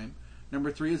Centauri Prime.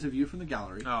 Number 3 is A View from the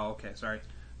Gallery. Oh, okay, sorry.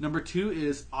 Number 2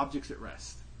 is Objects at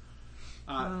Rest.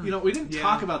 We didn't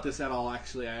talk about this at all,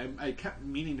 actually. I kept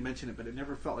meaning to mention it, but it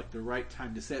never felt like the right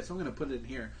time to say it, so I'm going to put it in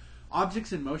here.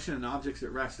 Objects in Motion and Objects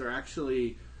at Rest are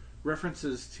actually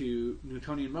references to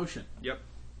Newtonian motion. Yep.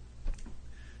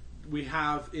 We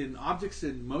have, in Objects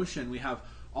in Motion, we have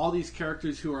all these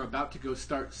characters who are about to go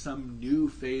start some new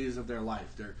phase of their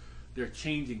life. They're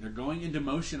changing. They're going into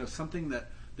motion of something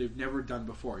that they've never done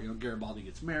before. Garibaldi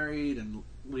gets married, and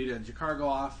Lita and Jakar go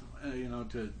off,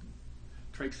 to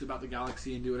traipse about the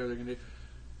galaxy and do whatever they're going to do.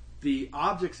 The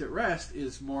Objects at Rest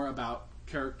is more about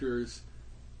characters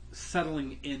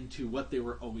settling into what they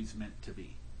were always meant to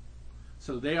be.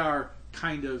 So they are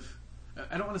kind of,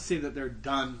 I don't want to say that they're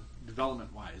done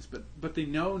development-wise, but they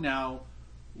know now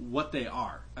what they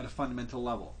are at a fundamental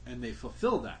level, and they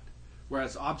fulfill that.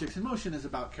 Whereas Objects in Motion is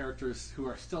about characters who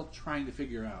are still trying to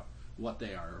figure out what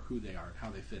they are, or who they are, and how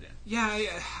they fit in. Yeah,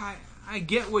 I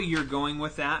get where you're going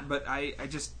with that, but I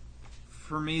just,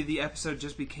 for me, the episode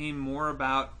just became more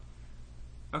about,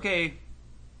 okay,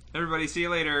 everybody, see you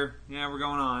later. Yeah, we're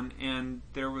going on. And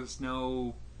there was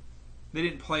no, they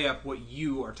didn't play up what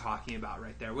you are talking about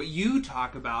right there. What you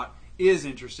talk about is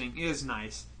interesting, is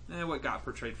nice. And what got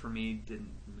portrayed for me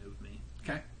didn't move me.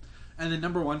 Okay? And then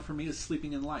number 1 for me is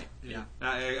Sleeping in Light. Yeah,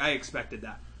 I expected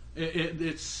that.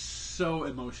 It's so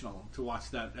emotional to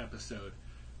watch that episode.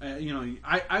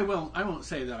 I won't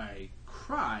say that I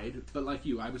cried, but like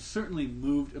you, I was certainly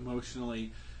moved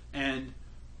emotionally, and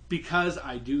because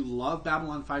I do love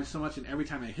Babylon 5 so much, and every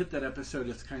time I hit that episode,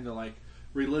 it's kind of like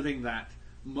reliving that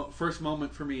first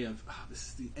moment for me of, this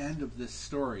is the end of this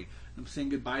story. I'm saying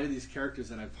goodbye to these characters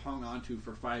that I've hung on to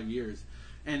for 5 years.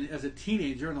 And as a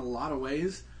teenager, in a lot of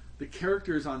ways, the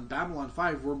characters on Babylon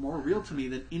 5 were more real to me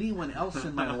than anyone else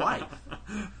in my life.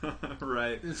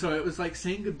 Right. And so it was like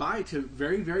saying goodbye to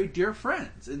very, very dear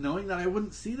friends and knowing that I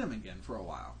wouldn't see them again for a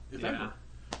while, if ever.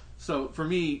 So for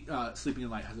me, Sleeping in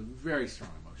Light has a very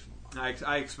strong emotional bond.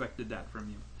 I expected that from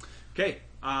you. Okay,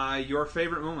 your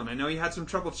favorite moment. I know you had some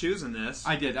trouble choosing this.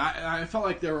 I did. I felt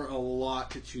like there were a lot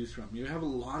to choose from. You have a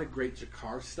lot of great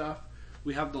Jakar stuff.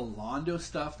 We have the Londo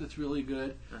stuff that's really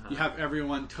good. Uh-huh. You have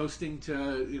everyone toasting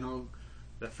to,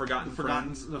 the forgotten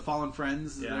friends. The fallen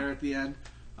friends there at the end.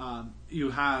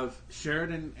 You have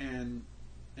Sheridan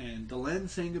and Delenn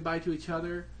saying goodbye to each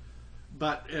other.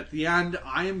 But at the end,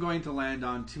 I am going to land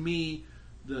on, to me,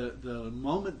 the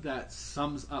moment that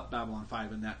sums up Babylon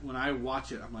 5, and that when I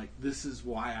watch it, I'm like, this is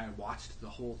why I watched the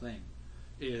whole thing,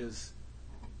 is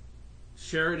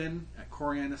Sheridan at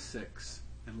Coriana 6,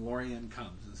 and Lorian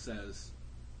comes and says,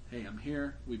 hey, I'm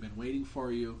here. We've been waiting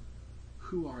for you.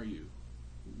 Who are you?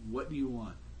 What do you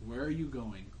want? Where are you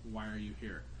going? Why are you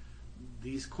here?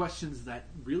 These questions that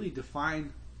really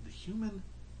define the human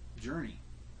journey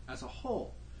as a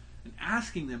whole, and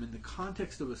asking them in the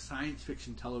context of a science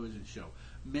fiction television show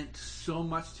meant so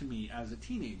much to me as a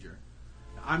teenager.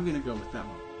 I'm going to go with that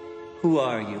one. Who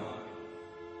are you?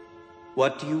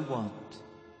 What do you want?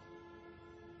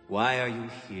 Why are you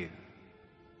here?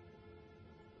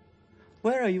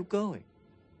 Where are you going?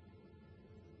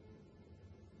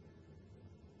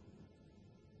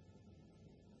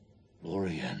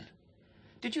 Lorien,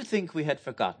 did you think we had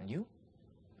forgotten you?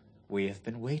 We have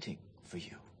been waiting for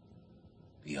you.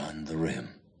 Beyond the rim?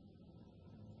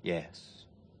 Yes.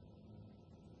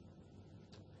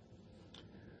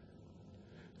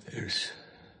 There's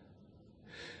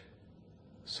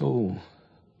so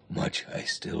much I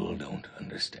still don't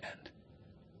understand.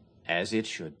 As it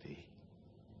should be.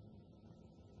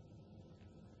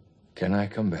 Can I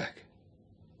come back?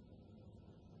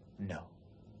 No.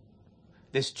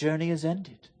 This journey is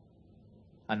ended.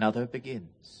 Another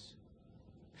begins.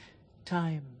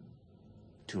 Time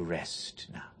to rest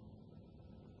now.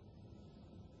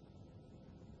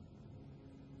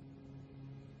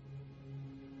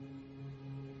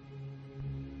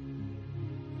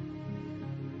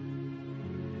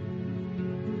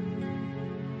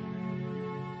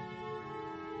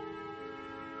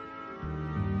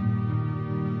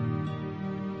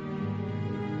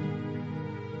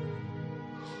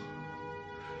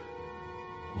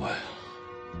 Well,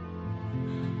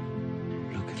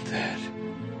 look at that.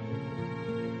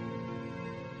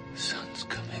 The sun's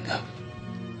coming up.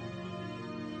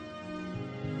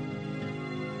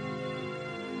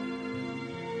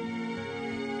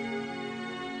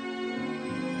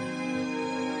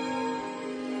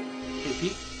 Hey,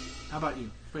 Pete, how about you?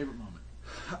 Favorite moment?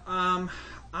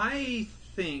 I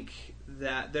think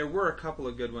that there were a couple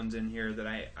of good ones in here that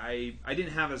I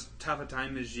didn't have as tough a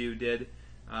time as you did,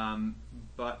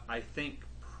 but I think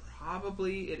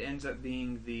probably it ends up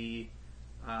being the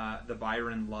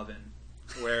Byron Lovin',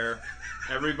 where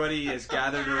everybody is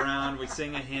gathered around, we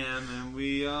sing a hymn, and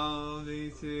we all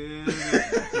be together.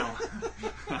 No,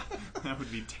 that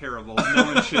would be terrible. No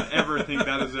one should ever think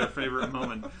that is their favorite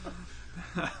moment.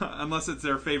 Unless it's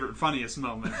their favorite, funniest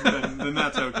moment, then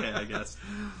that's okay, I guess.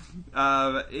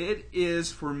 It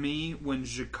is, for me, when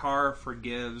G'Kar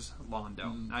forgives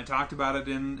Londo. I talked about it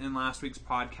in last week's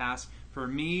podcast. For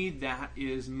me, that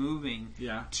is moving.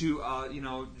 Yeah. To,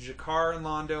 G'Kar and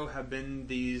Londo have been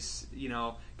these,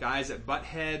 guys that butt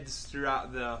heads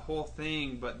throughout the whole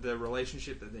thing, but the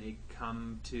relationship that they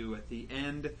come to at the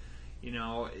end,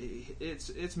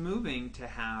 it's moving to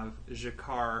have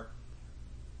G'Kar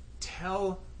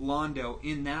tell Londo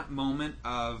in that moment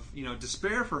of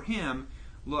despair for him,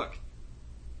 look,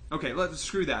 okay, let's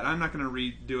screw that. I'm not going to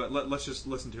redo it. Let's just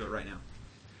listen to it right now.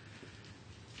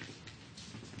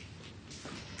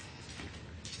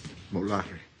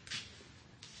 Mollari.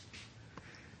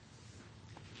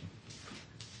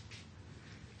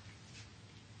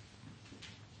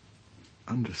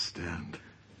 Understand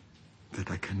that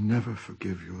I can never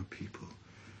forgive your people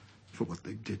for what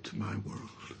they did to my world.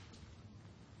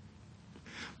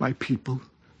 My people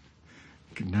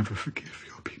can never forgive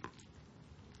your people.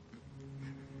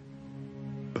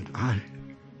 But I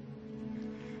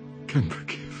can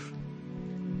forgive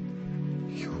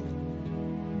you.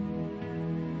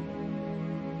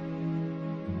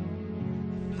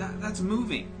 That's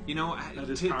moving. That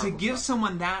is to powerful give stuff.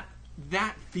 someone that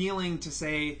feeling to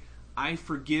say, I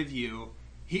forgive you.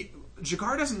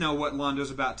 G'Kar doesn't know what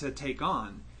Londo's about to take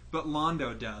on, but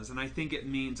Londo does, and I think it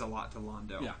means a lot to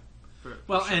Londo. Yeah. For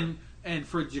Well, sure. and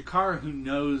for G'Kar, who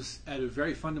knows at a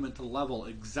very fundamental level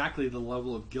exactly the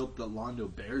level of guilt that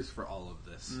Londo bears for all of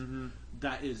this,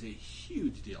 that is a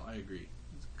huge deal. I agree.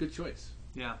 It's a good choice.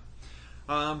 Yeah.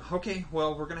 Okay,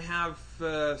 well, we're going to have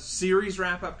a series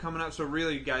wrap-up coming up, so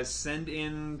really, you guys, send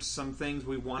in some things.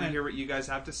 We want to And- hear what you guys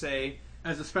have to say.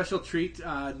 As a special treat,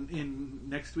 in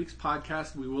next week's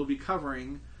podcast, we will be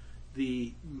covering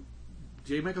the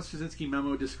J. Michael Straczynski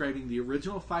memo describing the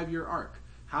original 5-year arc,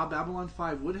 how Babylon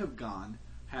 5 would have gone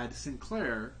had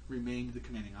Sinclair remained the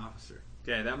commanding officer.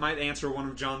 Okay, that might answer one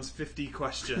of John's 50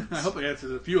 questions. I hope it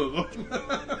answers a few of them.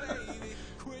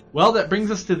 Well, that brings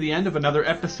us to the end of another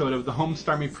episode of the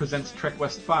Homestarmy Presents Trek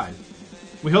West 5.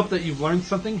 We hope that you've learned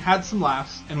something, had some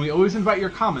laughs, and we always invite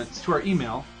your comments to our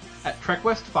email at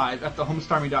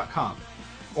trekwest5@thehomestarmy.com.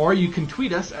 Or you can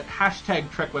tweet us at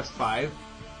 #TrekWest5,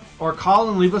 or call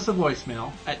and leave us a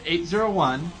voicemail at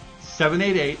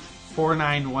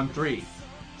 801-788-4913.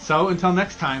 So, until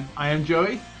next time, I am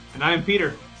Joey, And I am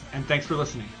Peter. and thanks for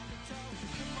listening.